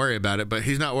 Dad. Don't worry about it." But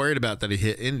he's not worried about that he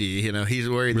hit Indy. He's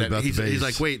worried that he's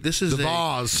like, "Wait, this is the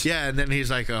vase." Yeah, and then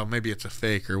he's like, "Oh, maybe it's a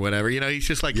fake or whatever." He's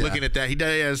just like looking at that. He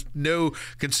has no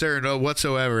concern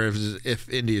whatsoever if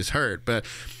Indy is hurt, but.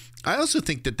 I also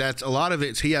think that's a lot of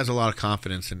it. He has a lot of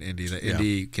confidence in Indy, that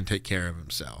Indy can take care of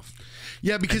himself.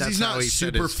 Yeah, because he's not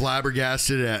super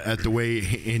flabbergasted at the way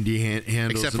Indy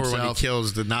handles except for himself. when he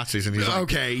kills the Nazis, and he's like,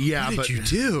 okay, yeah, what did you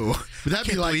do? But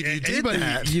that'd be like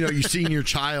anybody, you've seen your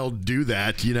child do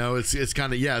that. It's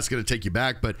kind of it's going to take you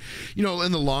back. But in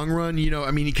the long run,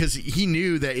 because he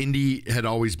knew that Indy had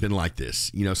always been like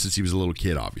this, since he was a little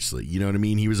kid. Obviously, you know what I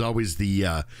mean. He was always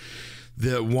the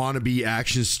wannabe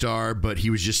action star, but he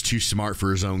was just too smart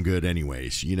for his own good,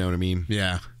 anyways. You know what I mean?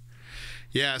 Yeah.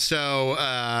 Yeah, so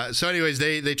anyways,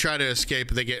 they try to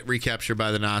escape. They get recaptured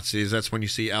by the Nazis. That's when you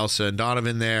see Elsa and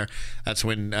Donovan there. That's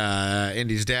when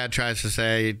Indy's dad tries to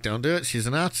say, don't do it, she's a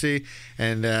Nazi.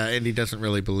 And Indy doesn't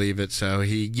really believe it, so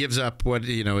he gives up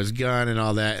his gun and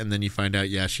all that, and then you find out,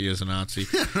 she is a Nazi.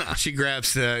 She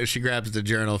grabs the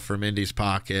journal from Indy's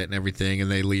pocket and everything, and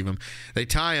they leave him. They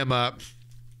tie him up.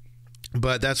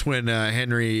 But that's when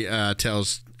Henry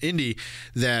tells Indy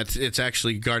that it's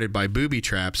actually guarded by booby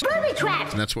traps. Booby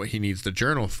traps! And that's what he needs the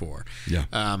journal for. Yeah.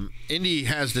 Indy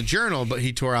has the journal, but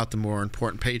he tore out the more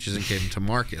important pages and gave them to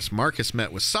Marcus. Marcus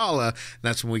met with Sala, and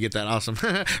that's when we get that awesome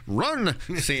run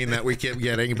scene that we kept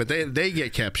getting. But they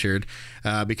get captured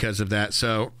because of that.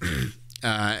 So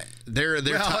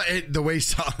the way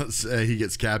Sala he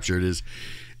gets captured is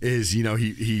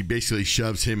he basically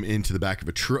shoves him into the back of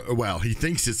a truck. Well, he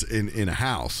thinks it's in a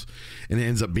house, and it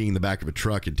ends up being the back of a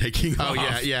truck and taking off.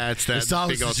 Yeah, it's that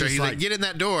big old truck. He's like, get in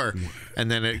that door,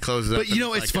 and then it closes up. But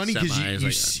it's funny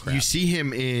because you see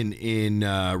him in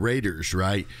Raiders,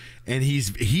 right? And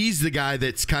he's the guy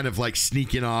that's kind of like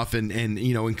sneaking off and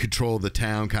in control of the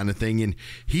town kind of thing. And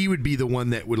he would be the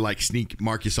one that would like sneak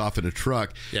Marcus off in a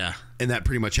truck. Yeah. And that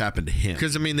pretty much happened to him.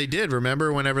 Because, they did.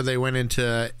 Remember whenever they went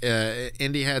into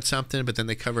Indy had something, but then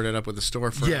they covered it up with a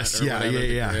storefront. Yes,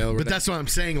 yeah. But that's what I'm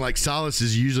saying. Like, Solace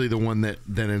is usually the one that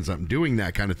ends up doing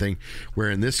that kind of thing.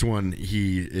 Where in this one,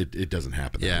 it doesn't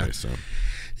happen that way. So.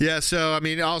 Yeah, so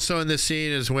also in this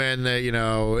scene is when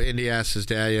Indy asks his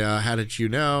dad, how did you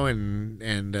know?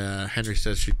 And Henry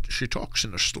says she talks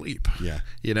in her sleep. Yeah,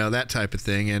 that type of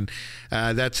thing, and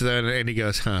that's then Indy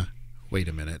goes, huh? Wait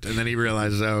a minute, and then he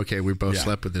realizes, oh, okay, we both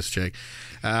slept with this chick.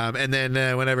 And then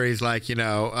whenever he's like,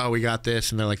 oh, we got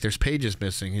this, and they're like, there's pages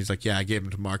missing. He's like, yeah, I gave them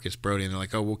to Marcus Brody, and they're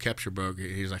like, oh, we'll capture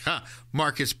Brody. He's like, huh,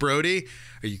 Marcus Brody?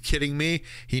 Are you kidding me?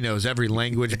 He knows every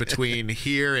language between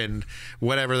here and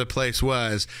whatever the place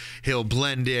was. He'll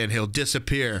blend in. He'll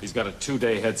disappear. He's got a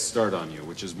 2-day head start on you,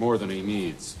 which is more than he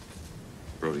needs.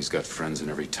 Brody's got friends in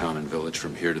every town and village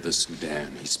from here to the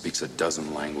Sudan. He speaks a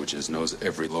dozen languages, knows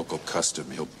every local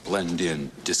custom. He'll blend in,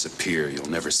 disappear. You'll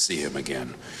never see him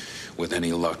again. With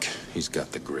any luck, he's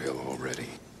got the grail already.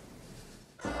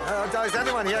 Does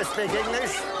anyone here speak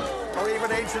English? Or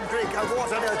even ancient Greek?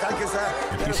 Water, no, thank you,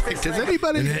 sir. Does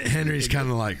anybody? And Henry's kind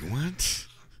of like, what?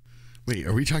 Wait,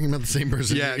 are we talking about the same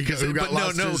person? Yeah, who got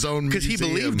lost in his own because he museum?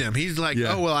 believed him. He's like,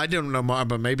 oh, well, I don't know more,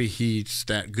 but maybe he's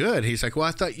that good. He's like, well,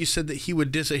 I thought you said that he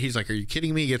would He's like, are you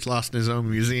kidding me? He gets lost in his own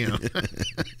museum.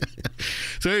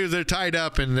 So anyways, they're tied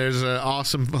up, and there's an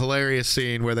awesome, hilarious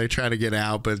scene where they try to get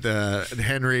out, but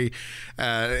Henry,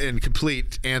 in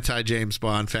complete anti-James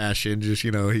Bond fashion, just, he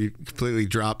completely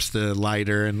drops the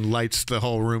lighter and lights the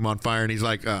whole room on fire, and he's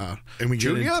like, and we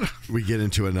get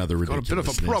into another ridiculousness. Got a bit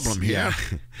of a problem here.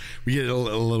 Yeah. We get a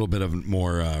little bit of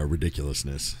more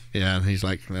ridiculousness. Yeah, and he's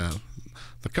like,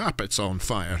 the carpet's on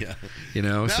fire. Yeah.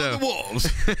 Now so the walls.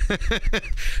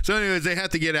 So anyways, they have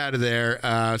to get out of there.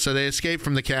 So they escape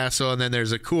from the castle, and then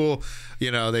there's a cool,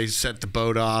 they set the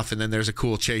boat off, and then there's a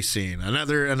cool chase scene.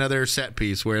 Another set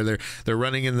piece where they're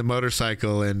running in the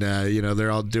motorcycle, and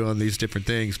they're all doing these different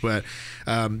things. But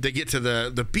they get to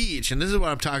the beach, and this is what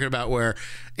I'm talking about, where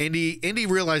Indy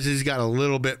realizes he's got a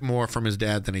little bit more from his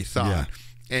dad than he thought. Yeah.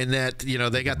 And that,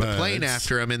 they got the plane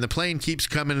after him, and the plane keeps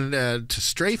coming to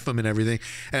strafe him and everything.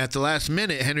 And at the last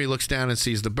minute, Henry looks down and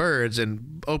sees the birds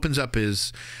and opens up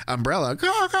his umbrella,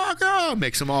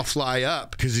 makes them all fly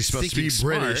up. Because he's supposed to be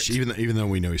British, even though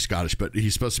we know he's Scottish, but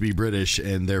he's supposed to be British,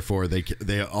 and therefore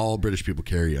they all British people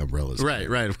carry umbrellas.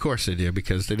 Right. Of course they do,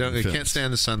 because they can't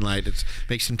stand the sunlight. It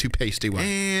makes them too pasty white.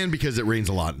 And because it rains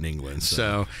a lot in England.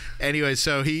 So anyway,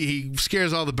 he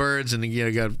scares all the birds,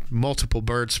 and got multiple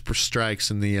bird strikes,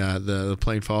 and the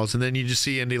plane falls, and then you just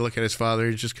see Indy look at his father.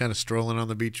 He's just kind of strolling on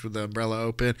the beach with the umbrella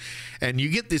open, and you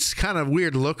get this kind of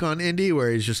weird look on Indy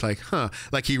where he's just like,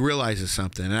 like he realizes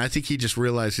something. And I think he just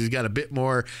realized he's got a bit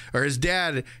more, or his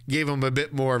dad gave him a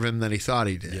bit more of him than he thought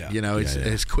he did.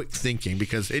 His quick thinking,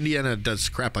 because Indiana does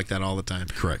crap like that all the time.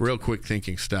 Correct. Real quick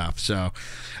thinking stuff. So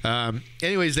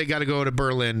anyways, they got to go to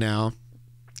Berlin now,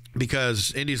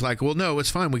 because Indy's like, well, no,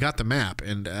 it's fine, we got the map,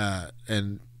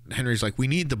 and Henry's like, we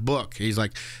need the book. He's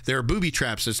like, there are booby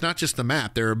traps. It's not just the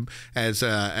map. There are,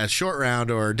 as Short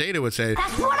Round or Data would say.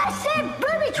 That's what I said,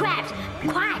 booby traps.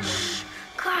 Quiet. Shh.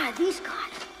 God, these guys.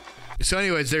 So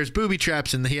anyways, there's booby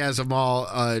traps, and he has them all.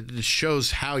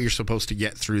 Shows how you're supposed to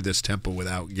get through this temple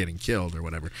without getting killed or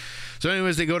whatever. So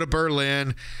anyways, they go to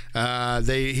Berlin.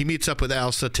 He meets up with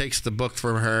Elsa, takes the book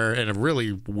from her in a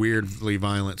really weirdly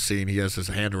violent scene. He has his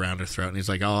hand around her throat, and he's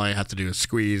like, all I have to do is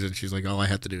squeeze. And she's like, all I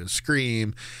have to do is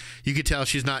scream. You could tell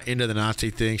she's not into the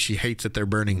Nazi thing. She hates that they're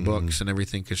burning books and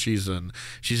everything because she's an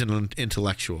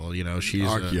intellectual. You know, she's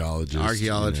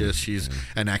archaeologist. She's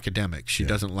an academic. She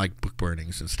doesn't like book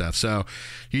burnings and stuff. So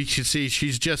you should see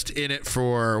she's just in it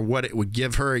for what it would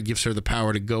give her. It gives her the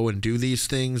power to go and do these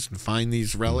things and find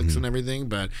these relics and everything.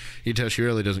 But you tell she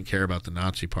really doesn't care about the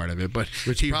Nazi part of it. But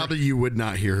you would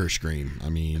not hear her scream. I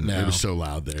mean, it was so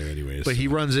loud there, anyways. But he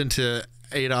runs into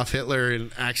Adolf Hitler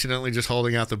and accidentally just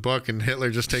holding out the book, and Hitler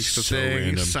just takes the thing,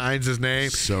 and signs his name,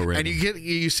 and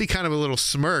you see kind of a little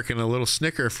smirk and a little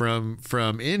snicker from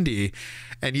Indy,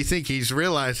 and you think he's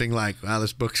realizing like, wow,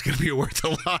 this book's going to be worth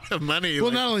a lot of money.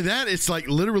 Well, not only that, it's like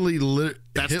literally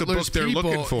that's Hitler's the book they're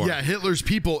looking for. Yeah, Hitler's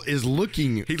people is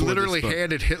looking. He literally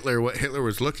handed Hitler what Hitler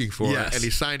was looking for, and he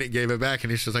signed it, gave it back,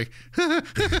 and he's just like, that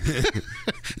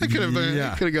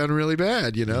could have gone really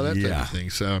bad, you know, that type of thing.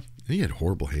 So he had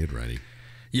horrible handwriting.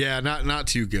 Yeah, not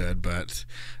too good, but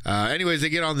anyways, they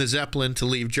get on the Zeppelin to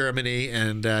leave Germany,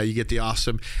 and you get the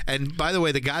awesome. And by the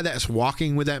way, the guy that's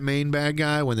walking with that main bad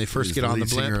guy when they first get on the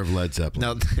blimp, singer of Led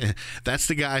Zeppelin. No, that's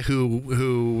the guy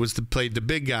who played the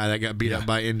big guy that got beat up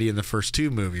by Indy in the first two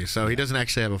movies. So he doesn't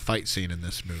actually have a fight scene in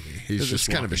this movie. He's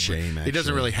just kind of a shame. He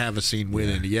doesn't really have a scene with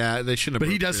Indy. Yeah, they shouldn't have.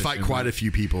 But he does fight quite a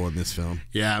few people in this film.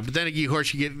 Yeah, but then of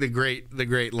course you get the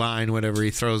great line whenever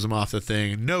he throws him off the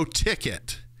thing. No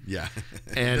ticket. Yeah,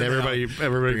 and everybody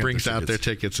brings out their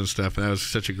tickets and stuff. And that was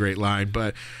such a great line.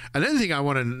 But another thing I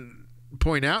want to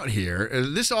point out here,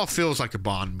 this all feels like a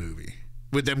Bond movie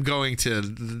with them going to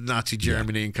Nazi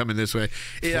Germany and coming this way.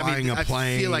 Flying a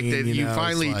plane. I feel like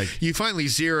you finally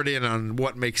zeroed in on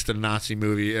what makes the Nazi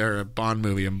movie or a Bond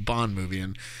movie,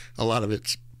 and a lot of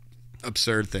it's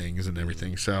absurd things and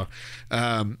everything. So,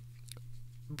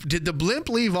 did the blimp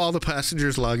leave all the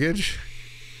passengers' luggage?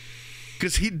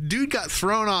 Because dude got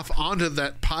thrown off onto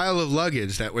that pile of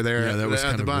luggage that were there. Yeah, that was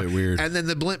kind of really weird. And then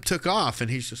the blimp took off, and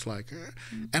he's just like,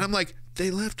 and I'm like, they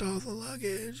left all the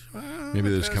luggage. Wow, maybe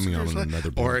there's coming on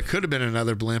another blimp. Or it could have been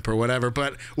another blimp or whatever.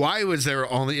 But why was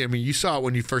there only, I mean, you saw it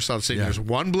when you first saw the scene. There's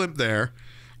one blimp there,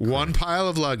 one pile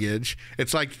of luggage.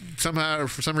 It's like somehow,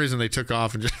 for some reason, they took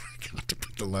off and just got to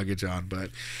put the luggage on.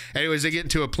 But anyways, they get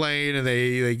into a plane, and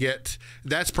they get,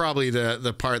 that's probably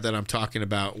the part that I'm talking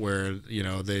about where, you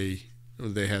know, they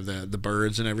have the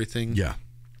birds and everything,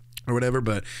 or whatever.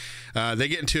 But they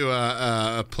get into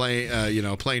a plane,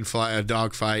 a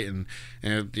dog fight, and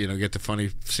you know, get the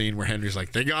funny scene where Henry's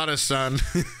like, "They got us, son."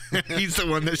 He's the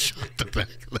one that shot the back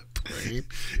of the plane,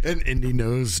 and Indy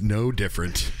knows no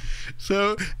different.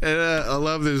 So I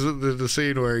love the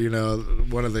scene where, you know,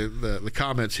 one of the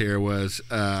comments here was,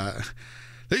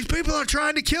 "These people are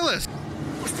trying to kill us."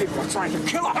 These people are trying to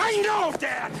kill us. I know,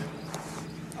 Dad.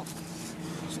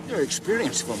 Your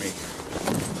experience for me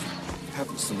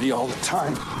happens to me all the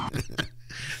time.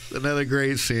 Another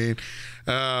great scene.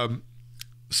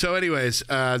 So, anyways,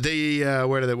 where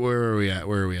are we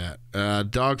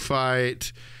at?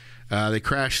 Dogfight. They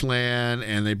crash land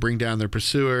and they bring down their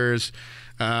pursuers.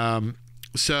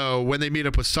 So when they meet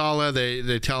up with Sala,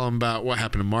 they tell him about what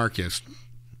happened to Marcus.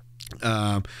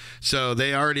 So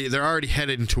they're already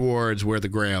heading towards where the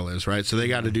Grail is, right? So they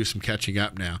got to do some catching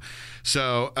up now.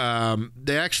 So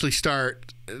they actually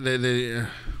start.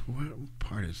 What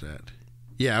part is that?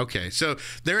 Yeah, okay. So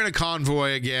they're in a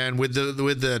convoy again with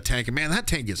the tank, and man, that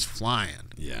tank is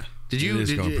flying. Yeah. It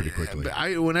is going pretty quickly.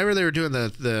 Whenever they were doing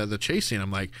the chasing,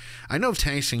 I'm like, I know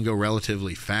tanks can go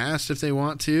relatively fast if they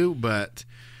want to, but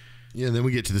yeah. And then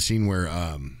we get to the scene where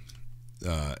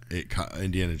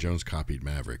Indiana Jones copied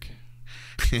Maverick.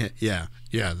 yeah,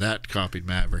 that copied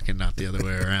Maverick and not the other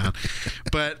way around.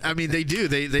 But I mean, they do.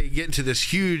 They get into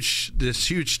this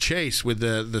huge chase with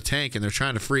the tank, and they're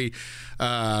trying to free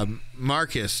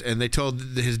Marcus. And they told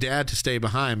his dad to stay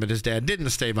behind, but his dad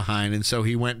didn't stay behind, and so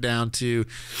he went down to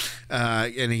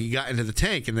and he got into the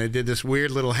tank, and they did this weird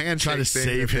little handshake try to thing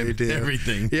save him.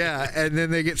 Everything. Yeah, and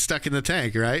then they get stuck in the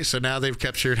tank, right? So now they've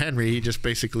captured Henry. He just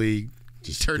basically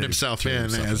turned himself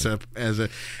in as a.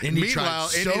 Indy meanwhile,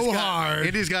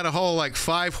 Indy's got a whole like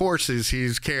 5 horses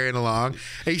he's carrying along.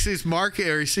 And he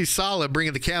sees Sala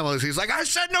bringing the camels. He's like, "I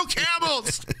said no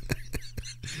camels."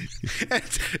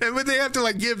 but they have to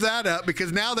like give that up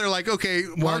because now they're like, okay,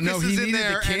 Marcus is in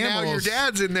there, and now your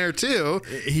dad's in there too.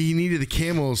 He needed the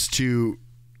camels to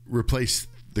replace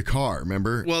the car.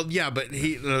 Remember? Well, yeah, but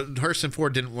Harrison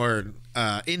Ford didn't learn.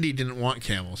 Indy didn't want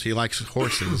camels. He likes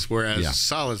horses, whereas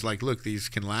Salah's like, look, these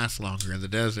can last longer in the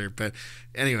desert. But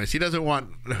anyways, he doesn't want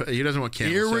camels.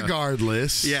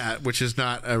 Irregardless, which is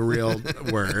not a real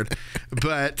word.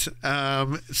 But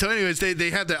so anyways,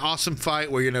 they had that awesome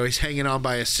fight where he's hanging on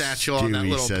by a satchel on that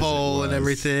little pole and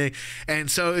everything,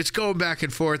 and so it's going back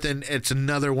and forth, and it's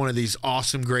another one of these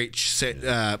awesome, great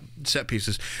set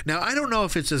pieces. Now I don't know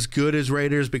if it's as good as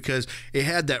Raiders because it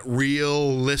had that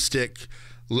realistic.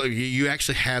 You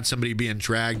actually had somebody being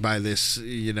dragged by this,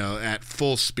 at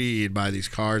full speed by these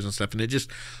cars and stuff, and it just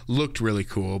looked really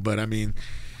cool. But I mean,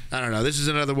 I don't know. This is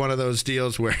another one of those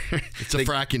deals where it's a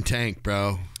fracking tank,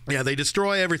 bro. Yeah, they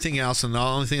destroy everything else, and the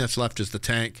only thing that's left is the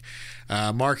tank.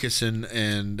 Marcus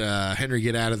and Henry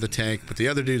get out of the tank, but the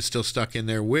other dude's still stuck in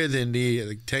there with Indy.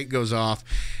 The tank goes off,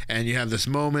 and you have this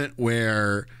moment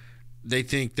where they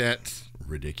think that.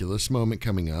 Ridiculous moment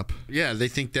coming up. Yeah, they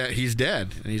think that he's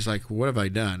dead, and he's like, what have I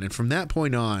done? And from that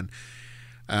point on,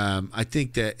 I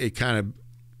think that it kind of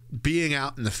being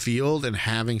out in the field and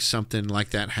having something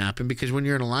like that happen, because when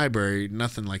you're in a library,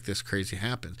 nothing like this crazy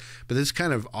happens. But this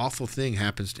kind of awful thing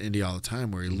happens to Indy all the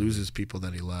time where he loses people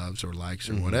that he loves or likes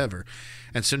or whatever.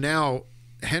 And so now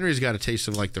Henry's got a taste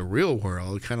of like the real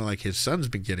world, kind of like his son's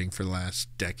been getting for the last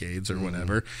decades or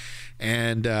whatever.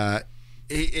 And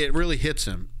it really hits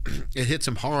him. It hits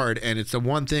him hard, and it's the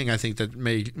one thing I think that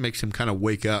makes him kind of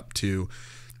wake up to,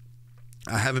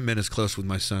 I haven't been as close with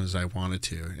my son as I wanted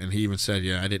to. And he even said,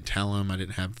 I didn't tell him, I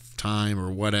didn't have time,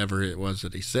 or whatever it was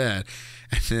that he said.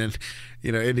 And then,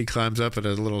 Indy climbs up at a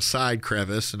little side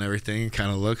crevice and everything and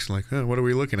kind of looks like, what are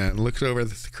we looking at? And looks over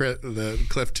the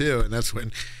cliff too, and that's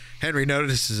when Henry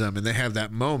notices him, and they have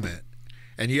that moment.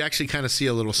 And you actually kind of see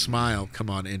a little smile come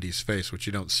on Indy's face, which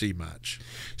you don't see much.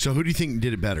 So who do you think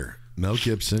did it better, Mel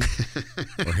Gibson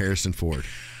or Harrison Ford?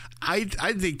 I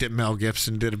think that Mel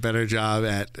Gibson did a better job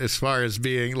at as far as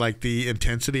being like the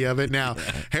intensity of it. Now,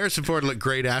 Harrison Ford looked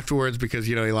great afterwards because,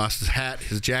 he lost his hat,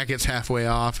 his jacket's halfway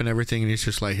off and everything, and he's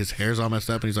just like, his hair's all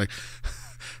messed up, and he's like,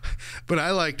 but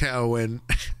I liked how and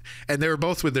they were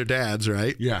both with their dads,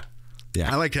 right? Yeah.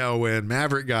 I liked how when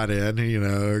Maverick got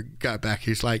in, got back,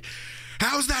 he's like,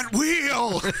 how's that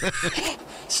wheel?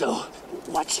 So,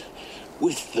 what's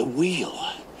with the wheel?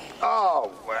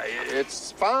 Oh, well,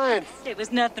 it's fine. There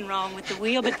was nothing wrong with the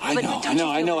wheel, but I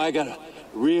know. I got a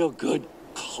real good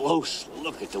close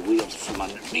look at the wheels from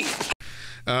underneath.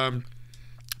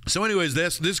 So anyways,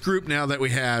 this group now that we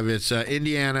have, it's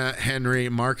Indiana, Henry,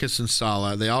 Marcus, and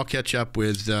Salah. They all catch up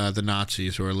with the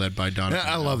Nazis who are led by Don.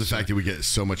 I love the fact that we get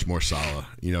so much more Salah,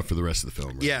 for the rest of the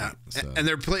film. Right? Yeah, so. And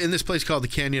they're in this place called the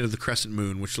Canyon of the Crescent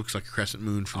Moon, which looks like a crescent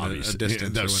moon from a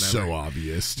distance. That's so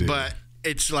obvious, dude. But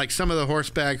it's like some of the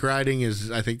horseback riding is,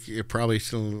 I think, probably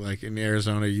still like in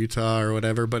Arizona, Utah, or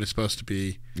whatever. But it's supposed to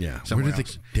be Where did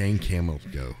the dang camels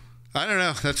go? I don't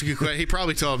know. That's a good question. He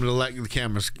probably told them to let the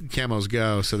camos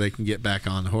go so they can get back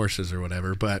on the horses or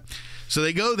whatever. But so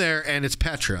they go there, and it's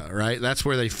Petra, right? That's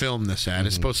where they filmed this at.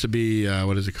 It's supposed to be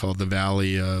what is it called? The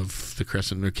Valley of the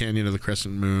Crescent, or Canyon of the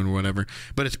Crescent Moon, or whatever.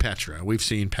 But it's Petra. We've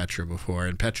seen Petra before,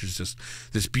 and Petra's just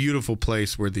this beautiful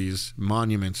place where these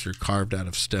monuments are carved out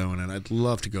of stone. And I'd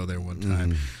love to go there one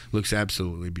time. Looks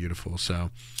absolutely beautiful. So,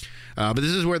 but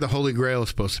this is where the Holy Grail is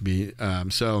supposed to be.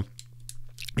 So.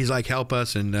 He's like, help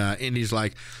us, and Indy's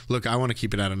like, look, I want to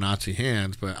keep it out of Nazi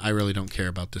hands, but I really don't care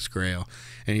about this grail.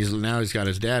 And he's got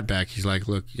his dad back. He's like,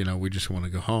 look, we just want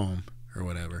to go home or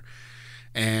whatever.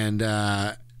 And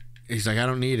he's like, I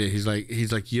don't need it. He's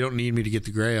like, you don't need me to get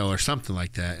the grail or something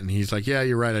like that. And he's like, yeah,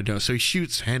 you're right, I don't. So he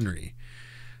shoots Henry,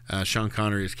 Sean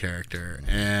Connery's character,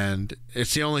 and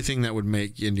it's the only thing that would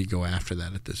make Indy go after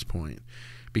that at this point.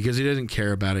 Because he doesn't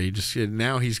care about it.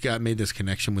 Now he's made this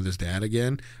connection with his dad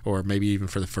again, or maybe even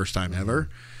for the first time ever.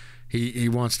 He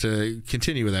wants to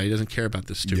continue with that. He doesn't care about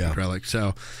this stupid relic.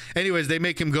 So, anyways, they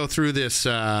make him go through this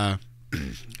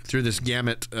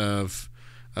gamut of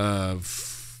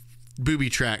booby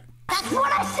trap. That's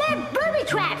what I said, booby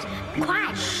traps.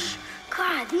 Quiet, shh.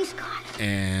 God, these guys.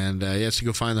 And he has to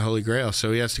go find the Holy Grail.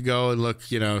 So he has to go and look,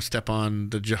 step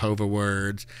on the Jehovah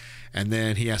words. And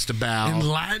then he has to bow. In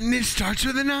Latin, it starts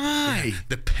with an I.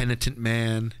 The penitent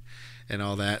man and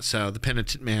all that. So the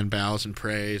penitent man bows and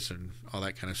prays and all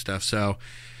that kind of stuff. So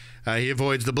he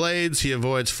avoids the blades. He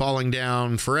avoids falling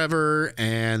down forever.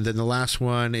 And then the last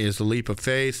one is the leap of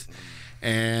faith.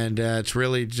 And it's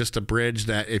really just a bridge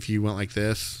that if you went like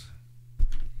this,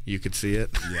 you could see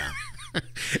it. Yeah.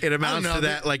 It amounts to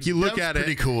that. Like you look at it,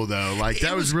 pretty cool though. Like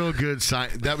that was real good.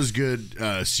 That was good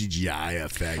CGI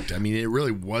effect. I mean, it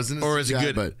really wasn't. Or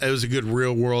it was a good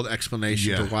real world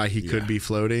explanation for why he could be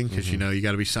floating. Because you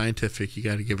got to be scientific. You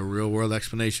got to give a real world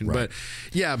explanation. Right.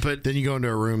 But then you go into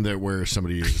a room where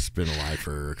somebody has been alive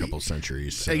for a couple of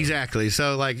centuries. So. Exactly.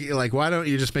 So like why don't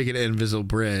you just make it an invisible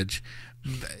bridge?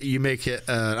 You make it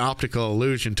an optical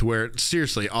illusion to where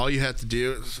seriously all you have to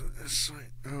do is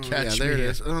catch there me. it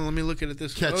is. Oh, let me look at it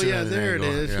this way. Catch Oh yeah, there it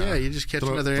is. Yeah, you just catch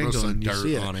another angle and you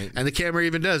see it. On it. And the camera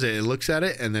even does it. It looks at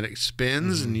it and then it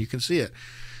spins and you can see it.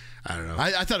 I don't know.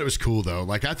 I thought it was cool though.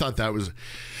 Like I thought that was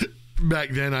back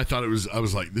then. I thought it was. I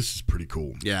was like, this is pretty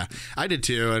cool. Yeah, I did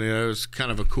too. And it was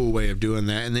kind of a cool way of doing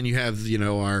that. And then you have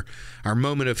our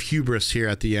moment of hubris here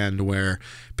at the end where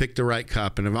pick the right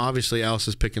cup, and obviously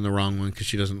Elsa's picking the wrong one because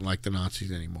she doesn't like the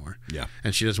Nazis anymore. Yeah,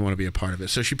 and she doesn't want to be a part of it,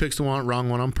 so she picks the wrong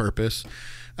one on purpose.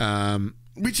 And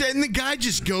the guy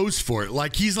just goes for it.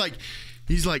 Like he's like,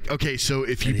 okay, so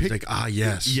if you pick,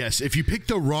 yes, if you pick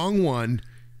the wrong one,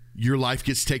 your life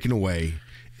gets taken away.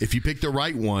 If you pick the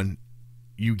right one,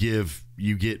 you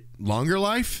get longer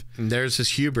life. And there's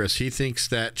this hubris. He thinks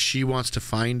that she wants to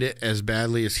find it as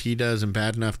badly as he does, and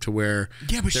bad enough to where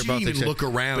but she didn't even look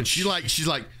around. But she's like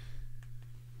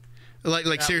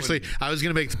seriously, I was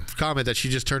gonna make the comment that she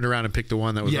just turned around and picked the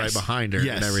one that was right behind her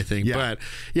and everything. Yeah.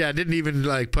 But didn't even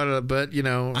put it. But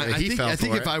I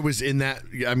think if I was in that,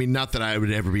 I mean, not that I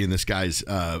would ever be in this guy's,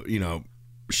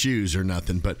 shoes or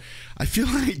nothing, but I feel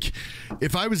like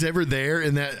if I was ever there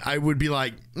in that, I would be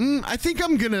like, I think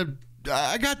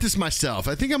I got this myself.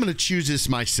 I think I'm gonna choose this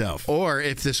myself. Or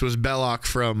if this was Belloc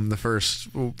from the first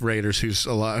Raiders,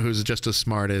 who's just as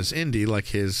smart as Indy, like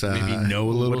his maybe know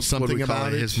a little something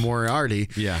about it, his Moriarty.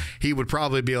 Yeah, he would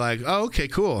probably be like, oh, okay,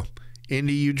 cool.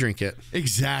 Indy, you drink it.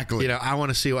 Exactly. I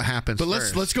want to see what happens. But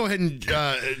let's go ahead and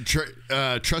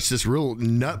trust this real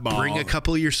nutball. Bring a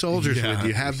couple of your soldiers with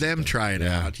you. Have them try it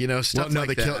out. Stuff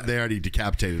like that. They already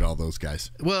decapitated all those guys.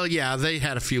 Well, yeah, they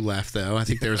had a few left though. I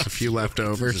think there was a few left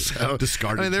over. So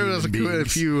discarded. I mean, there was a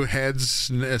few heads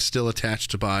still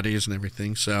attached to bodies and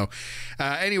everything. So,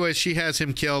 anyways, she has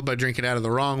him killed by drinking out of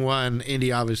the wrong one.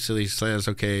 Indy obviously says,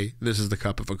 "Okay, this is the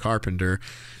cup of a carpenter,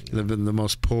 the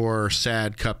most poor,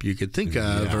 sad cup you could think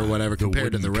of or whatever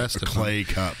compared to the rest of clay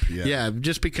them. Cup. Yeah,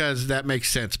 just because that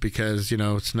makes sense because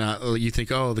it's not. You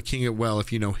think, oh, the king. Well,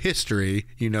 if you know history,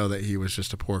 you know that he was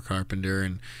just a poor carpenter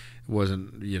and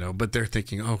wasn't. But they're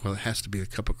thinking, oh, well, it has to be the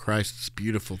cup of Christ, this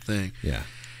beautiful thing. Yeah.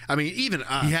 I mean, even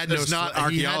us, he had no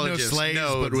slaves,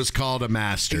 but was called a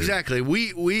master. Exactly.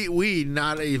 We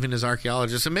not even as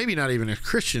archaeologists, and maybe not even as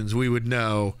Christians, we would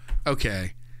know.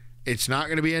 Okay, it's not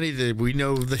going to be anything. We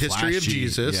know the history of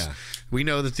Jesus. Yeah. We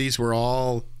know that these were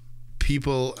all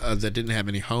people that didn't have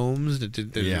any homes,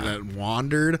 that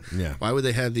wandered. Yeah. Why would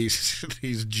they have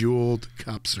these jeweled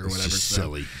cups or whatever? Just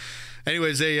silly.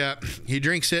 Anyways, he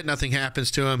drinks it. Nothing happens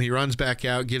to him. He runs back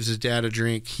out, gives his dad a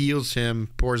drink, heals him,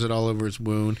 pours it all over his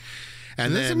wound.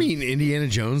 And does that mean Indiana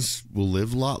Jones will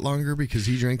live a lot longer because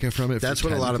he drank it from it? That's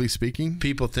what a lot of speaking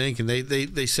people think, and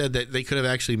they said that they could have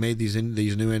actually made these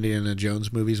new Indiana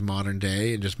Jones movies modern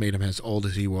day and just made him as old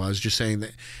as he was. Just saying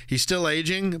that he's still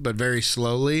aging, but very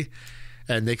slowly.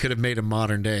 And they could have made him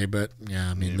modern day, but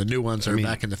the new ones are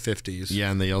back in the 50s.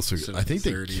 Yeah, and they also, I think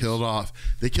they 30s. killed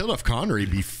off Connery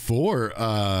before.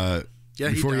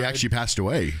 Before he actually passed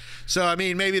away. So I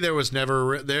mean, maybe there was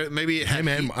never there. Maybe it had.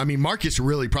 I mean, Marcus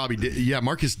really probably did. Yeah,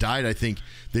 Marcus died. I think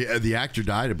the actor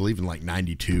died, I believe, in like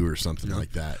 '92 or something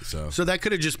like that. So that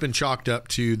could have just been chalked up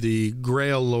to the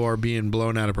Grail lore being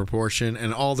blown out of proportion,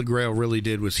 and all the Grail really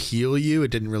did was heal you.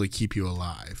 It didn't really keep you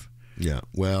alive. Yeah.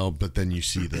 Well, but then you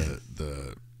see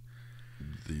the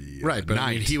right. But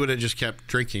I mean, he would have just kept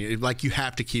drinking it. Like you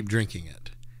have to keep drinking it.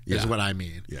 Is what I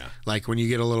mean. Yeah. Like when you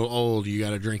get a little old, you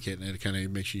got to drink it, and it kind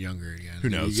of makes you younger again. Who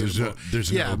knows?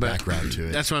 There's no background to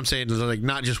it. That's what I'm saying. Like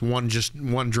not just one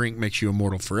drink makes you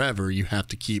immortal forever. You have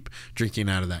to keep drinking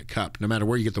out of that cup. No matter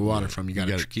where you get the water from, you got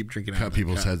to keep drinking out of that cup. Cut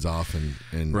people's heads off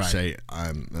and say,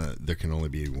 there can only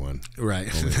be one. Right.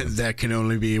 There can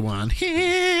only be one.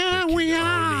 Here we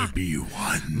are. Only be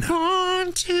one.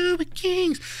 Born to be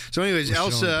kings. So anyways,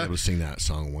 Elsa. I was sing that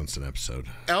song once an episode.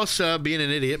 Elsa being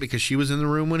an idiot because she was in the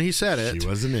room when he said it. She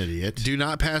was an idiot. Do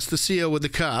not pass the seal with the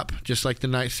cup, just like the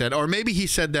knight said. Or maybe he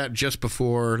said that just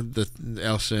before the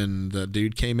Elsa and the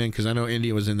dude came in, because I know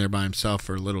Indy was in there by himself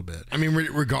for a little bit. I mean,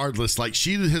 regardless, like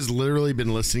she has literally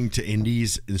been listening to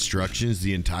Indy's instructions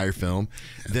the entire film.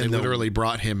 They literally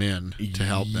brought him in to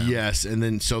help them. Yes, and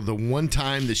then so the one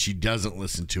time that she doesn't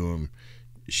listen to him,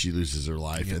 she loses her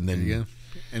life, and then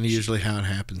And usually how it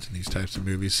happens in these types of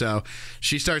movies. So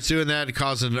she starts doing that. It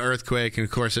causes an earthquake, and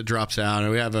of course it drops out.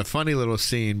 And we have a funny little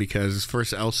scene because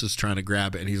first Elsa's trying to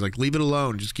grab it, and he's like, "Leave it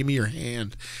alone. Just give me your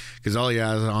hand," because all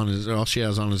she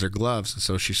has on is her gloves. And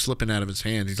so she's slipping out of his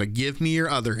hand. He's like, "Give me your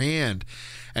other hand,"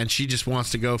 and she just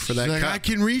wants to go for that. Like, I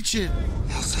can reach it.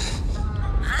 Elsa.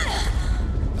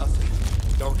 Elsa.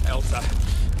 Don't, Elsa.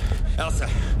 Elsa.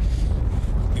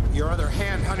 Give me your other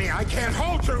hand, honey. I can't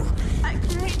hold you. I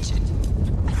can reach it.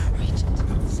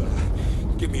 Elsa.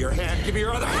 Give me your hand. Give me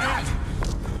your other hand.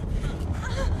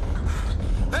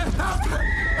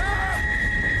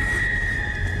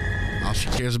 All she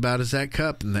cares about is that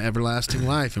cup and the everlasting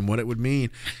life and what it would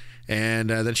mean. And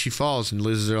then she falls and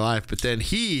loses her life. But then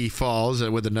he falls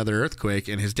with another earthquake,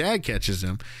 and his dad catches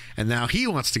him. And now he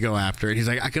wants to go after it. He's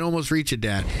like, "I can almost reach it,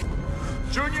 Dad."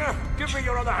 Junior, give me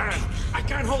your other hand. I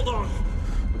can't hold on.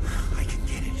 I can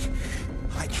get it.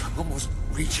 I can almost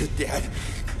reach it, Dad.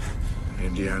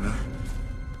 Indiana.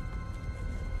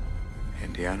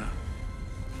 Indiana.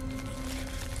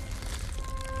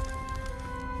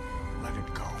 Let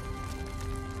it go.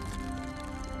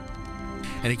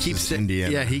 And he keeps saying,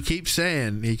 Indiana. yeah, he keeps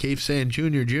saying,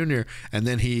 Junior, and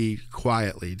then he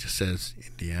quietly just says,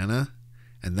 "Indiana,"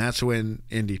 and that's when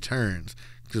Indy turns,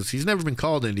 because he's never been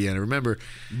called Indiana. Remember,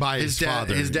 By his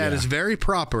father. His dad Yeah. is very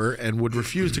proper and would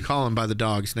refuse to call him by the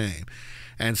dog's name,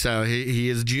 and so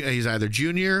he's either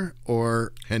Junior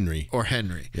or Henry.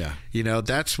 Yeah. You know,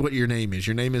 that's what your name is.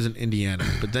 Your name isn't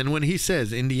Indiana. But then when he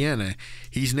says Indiana,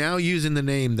 he's now using the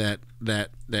name that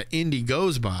Indy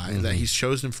goes by, that he's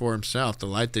chosen for himself, the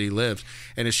life that he lives,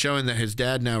 and it's showing that his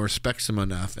dad now respects him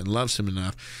enough and loves him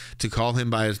enough to call him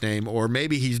by his name, or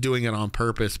maybe he's doing it on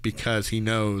purpose because he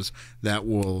knows that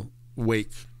will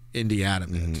wake Indy out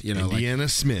of it. You know, Indiana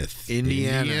Smith.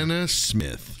 Indiana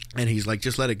Smith. and he's like,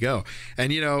 "Just let it go."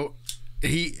 And you know,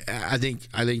 I think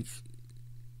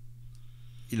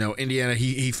you know, Indiana,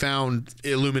 he found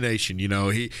illumination. You know,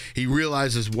 he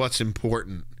realizes what's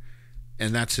important,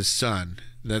 and that's his son.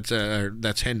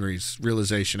 That's Henry's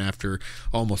realization after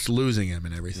almost losing him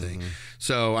and everything.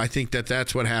 So I think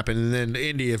that's what happened. And then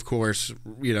Indy, of course,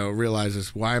 you know,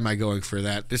 realizes, why am I going for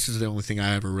that? This is the only thing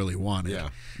I ever really wanted.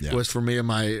 Yeah. Was for me and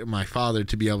my father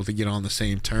to be able to get on the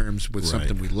same terms with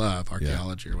something we love,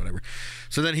 archaeology or whatever.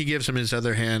 So then he gives him his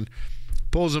other hand,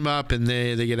 pulls him up, and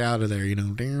they get out of there, you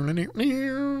know.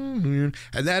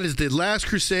 And that is the Last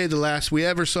Crusade, the last we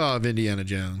ever saw of Indiana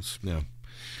Jones. Yeah.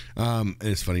 And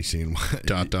it's funny seeing ...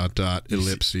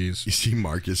 ellipses. You see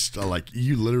Marcus, like,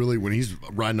 you literally, when he's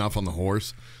riding off on the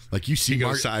horse, like, you see He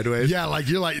goes sideways. Yeah, like,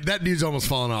 you're like, that dude's almost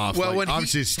falling off. Well, like, when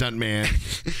obviously, a stunt man.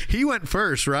 He went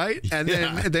first, right? And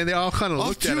then they all kind of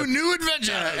looked at him. Off to new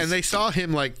adventures. And they saw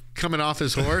him, like, coming off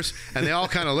his horse, and they all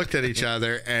kind of looked at each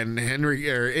other, and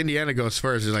Indiana goes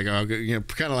first. He's like, "Oh, I'll go," you know,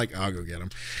 kind of like, "I'll go get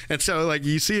him." And so, like,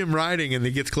 you see him riding, and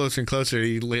he gets closer and closer.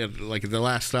 Like, at the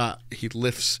last stop, he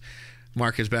lifts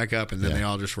Marcus back up, and then they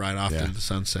all just ride off into the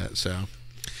sunset. So,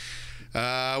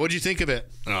 what'd you think of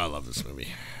it? Oh, I love this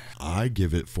movie. I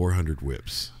give it 400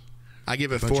 whips. I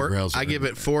give it four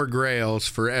grails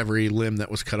for every limb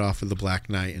that was cut off of the Black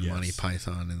Knight and Monty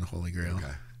Python and the Holy Grail.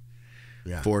 Okay.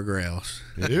 Yeah. 4 grails.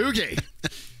 Okay.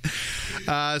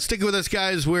 Stick with us,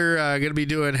 guys. We're going to be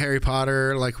doing Harry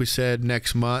Potter, like we said,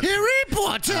 next month. Harry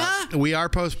Potter! We are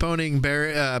postponing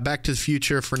Back to the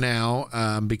Future for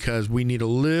now because we need a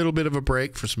little bit of a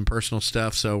break for some personal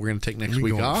stuff, so we're going to take next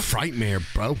week off. Frightmare,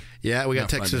 bro. Yeah, we got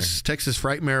Texas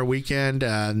Frightmare weekend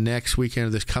next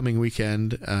weekend, this coming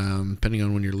weekend, depending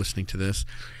on when you're listening to this.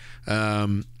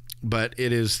 But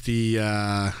it is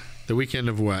the weekend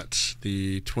of what?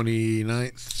 The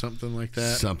 29th, something like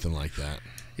that? Something like that.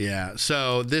 Yeah,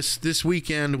 so this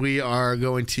weekend we are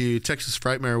going to Texas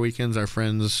Frightmare Weekends. Our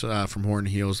friends from Horn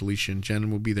Heels, Alicia and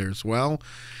Jen, will be there as well,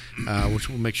 which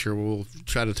we'll make sure we'll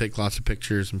try to take lots of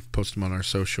pictures and post them on our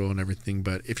social and everything.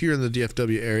 But if you're in the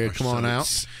DFW area, come on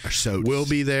out. We'll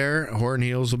be there. Horn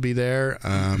Heels will be there.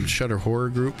 Shutter Horror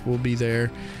Group will be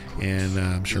there, and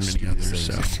I'm sure many others.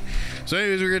 So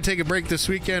anyways, we're going to take a break this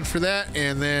weekend for that,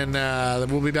 and then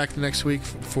we'll be back the next week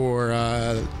for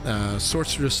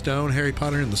Sorcerer's Stone, Harry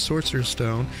Potter and the Sorcerer's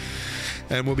Stone,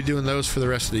 and we'll be doing those for the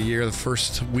rest of the year. The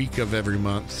first week of every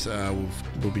month,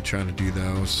 we'll be trying to do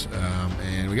those,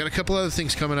 and we got a couple other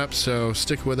things coming up, so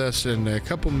stick with us, and a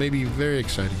couple maybe very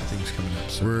exciting things coming up.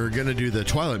 So we're going to do the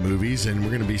Twilight movies, and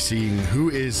we're going to be seeing who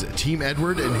is Team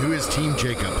Edward and who is Team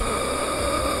Jacob.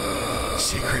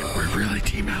 secret. We're really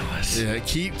Team Alice. Yeah,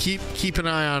 keep an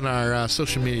eye on our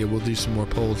social media. We'll do some more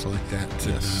polls like that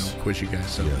to quiz you guys.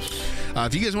 So,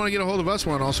 if you guys want to get a hold of us,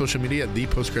 we're on all social media at The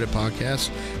Post Credit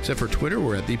Podcast. Except for Twitter,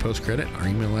 we're at The Post Credit. Our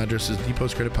email address is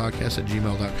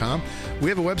thepostcreditpodcast@gmail.com. We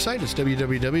have a website. It's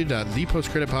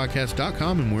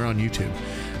www.thepostcreditpodcast.com, and we're on YouTube.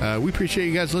 We appreciate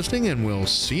you guys listening, and we'll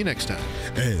see you next time.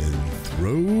 And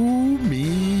throw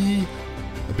me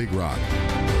a big rock.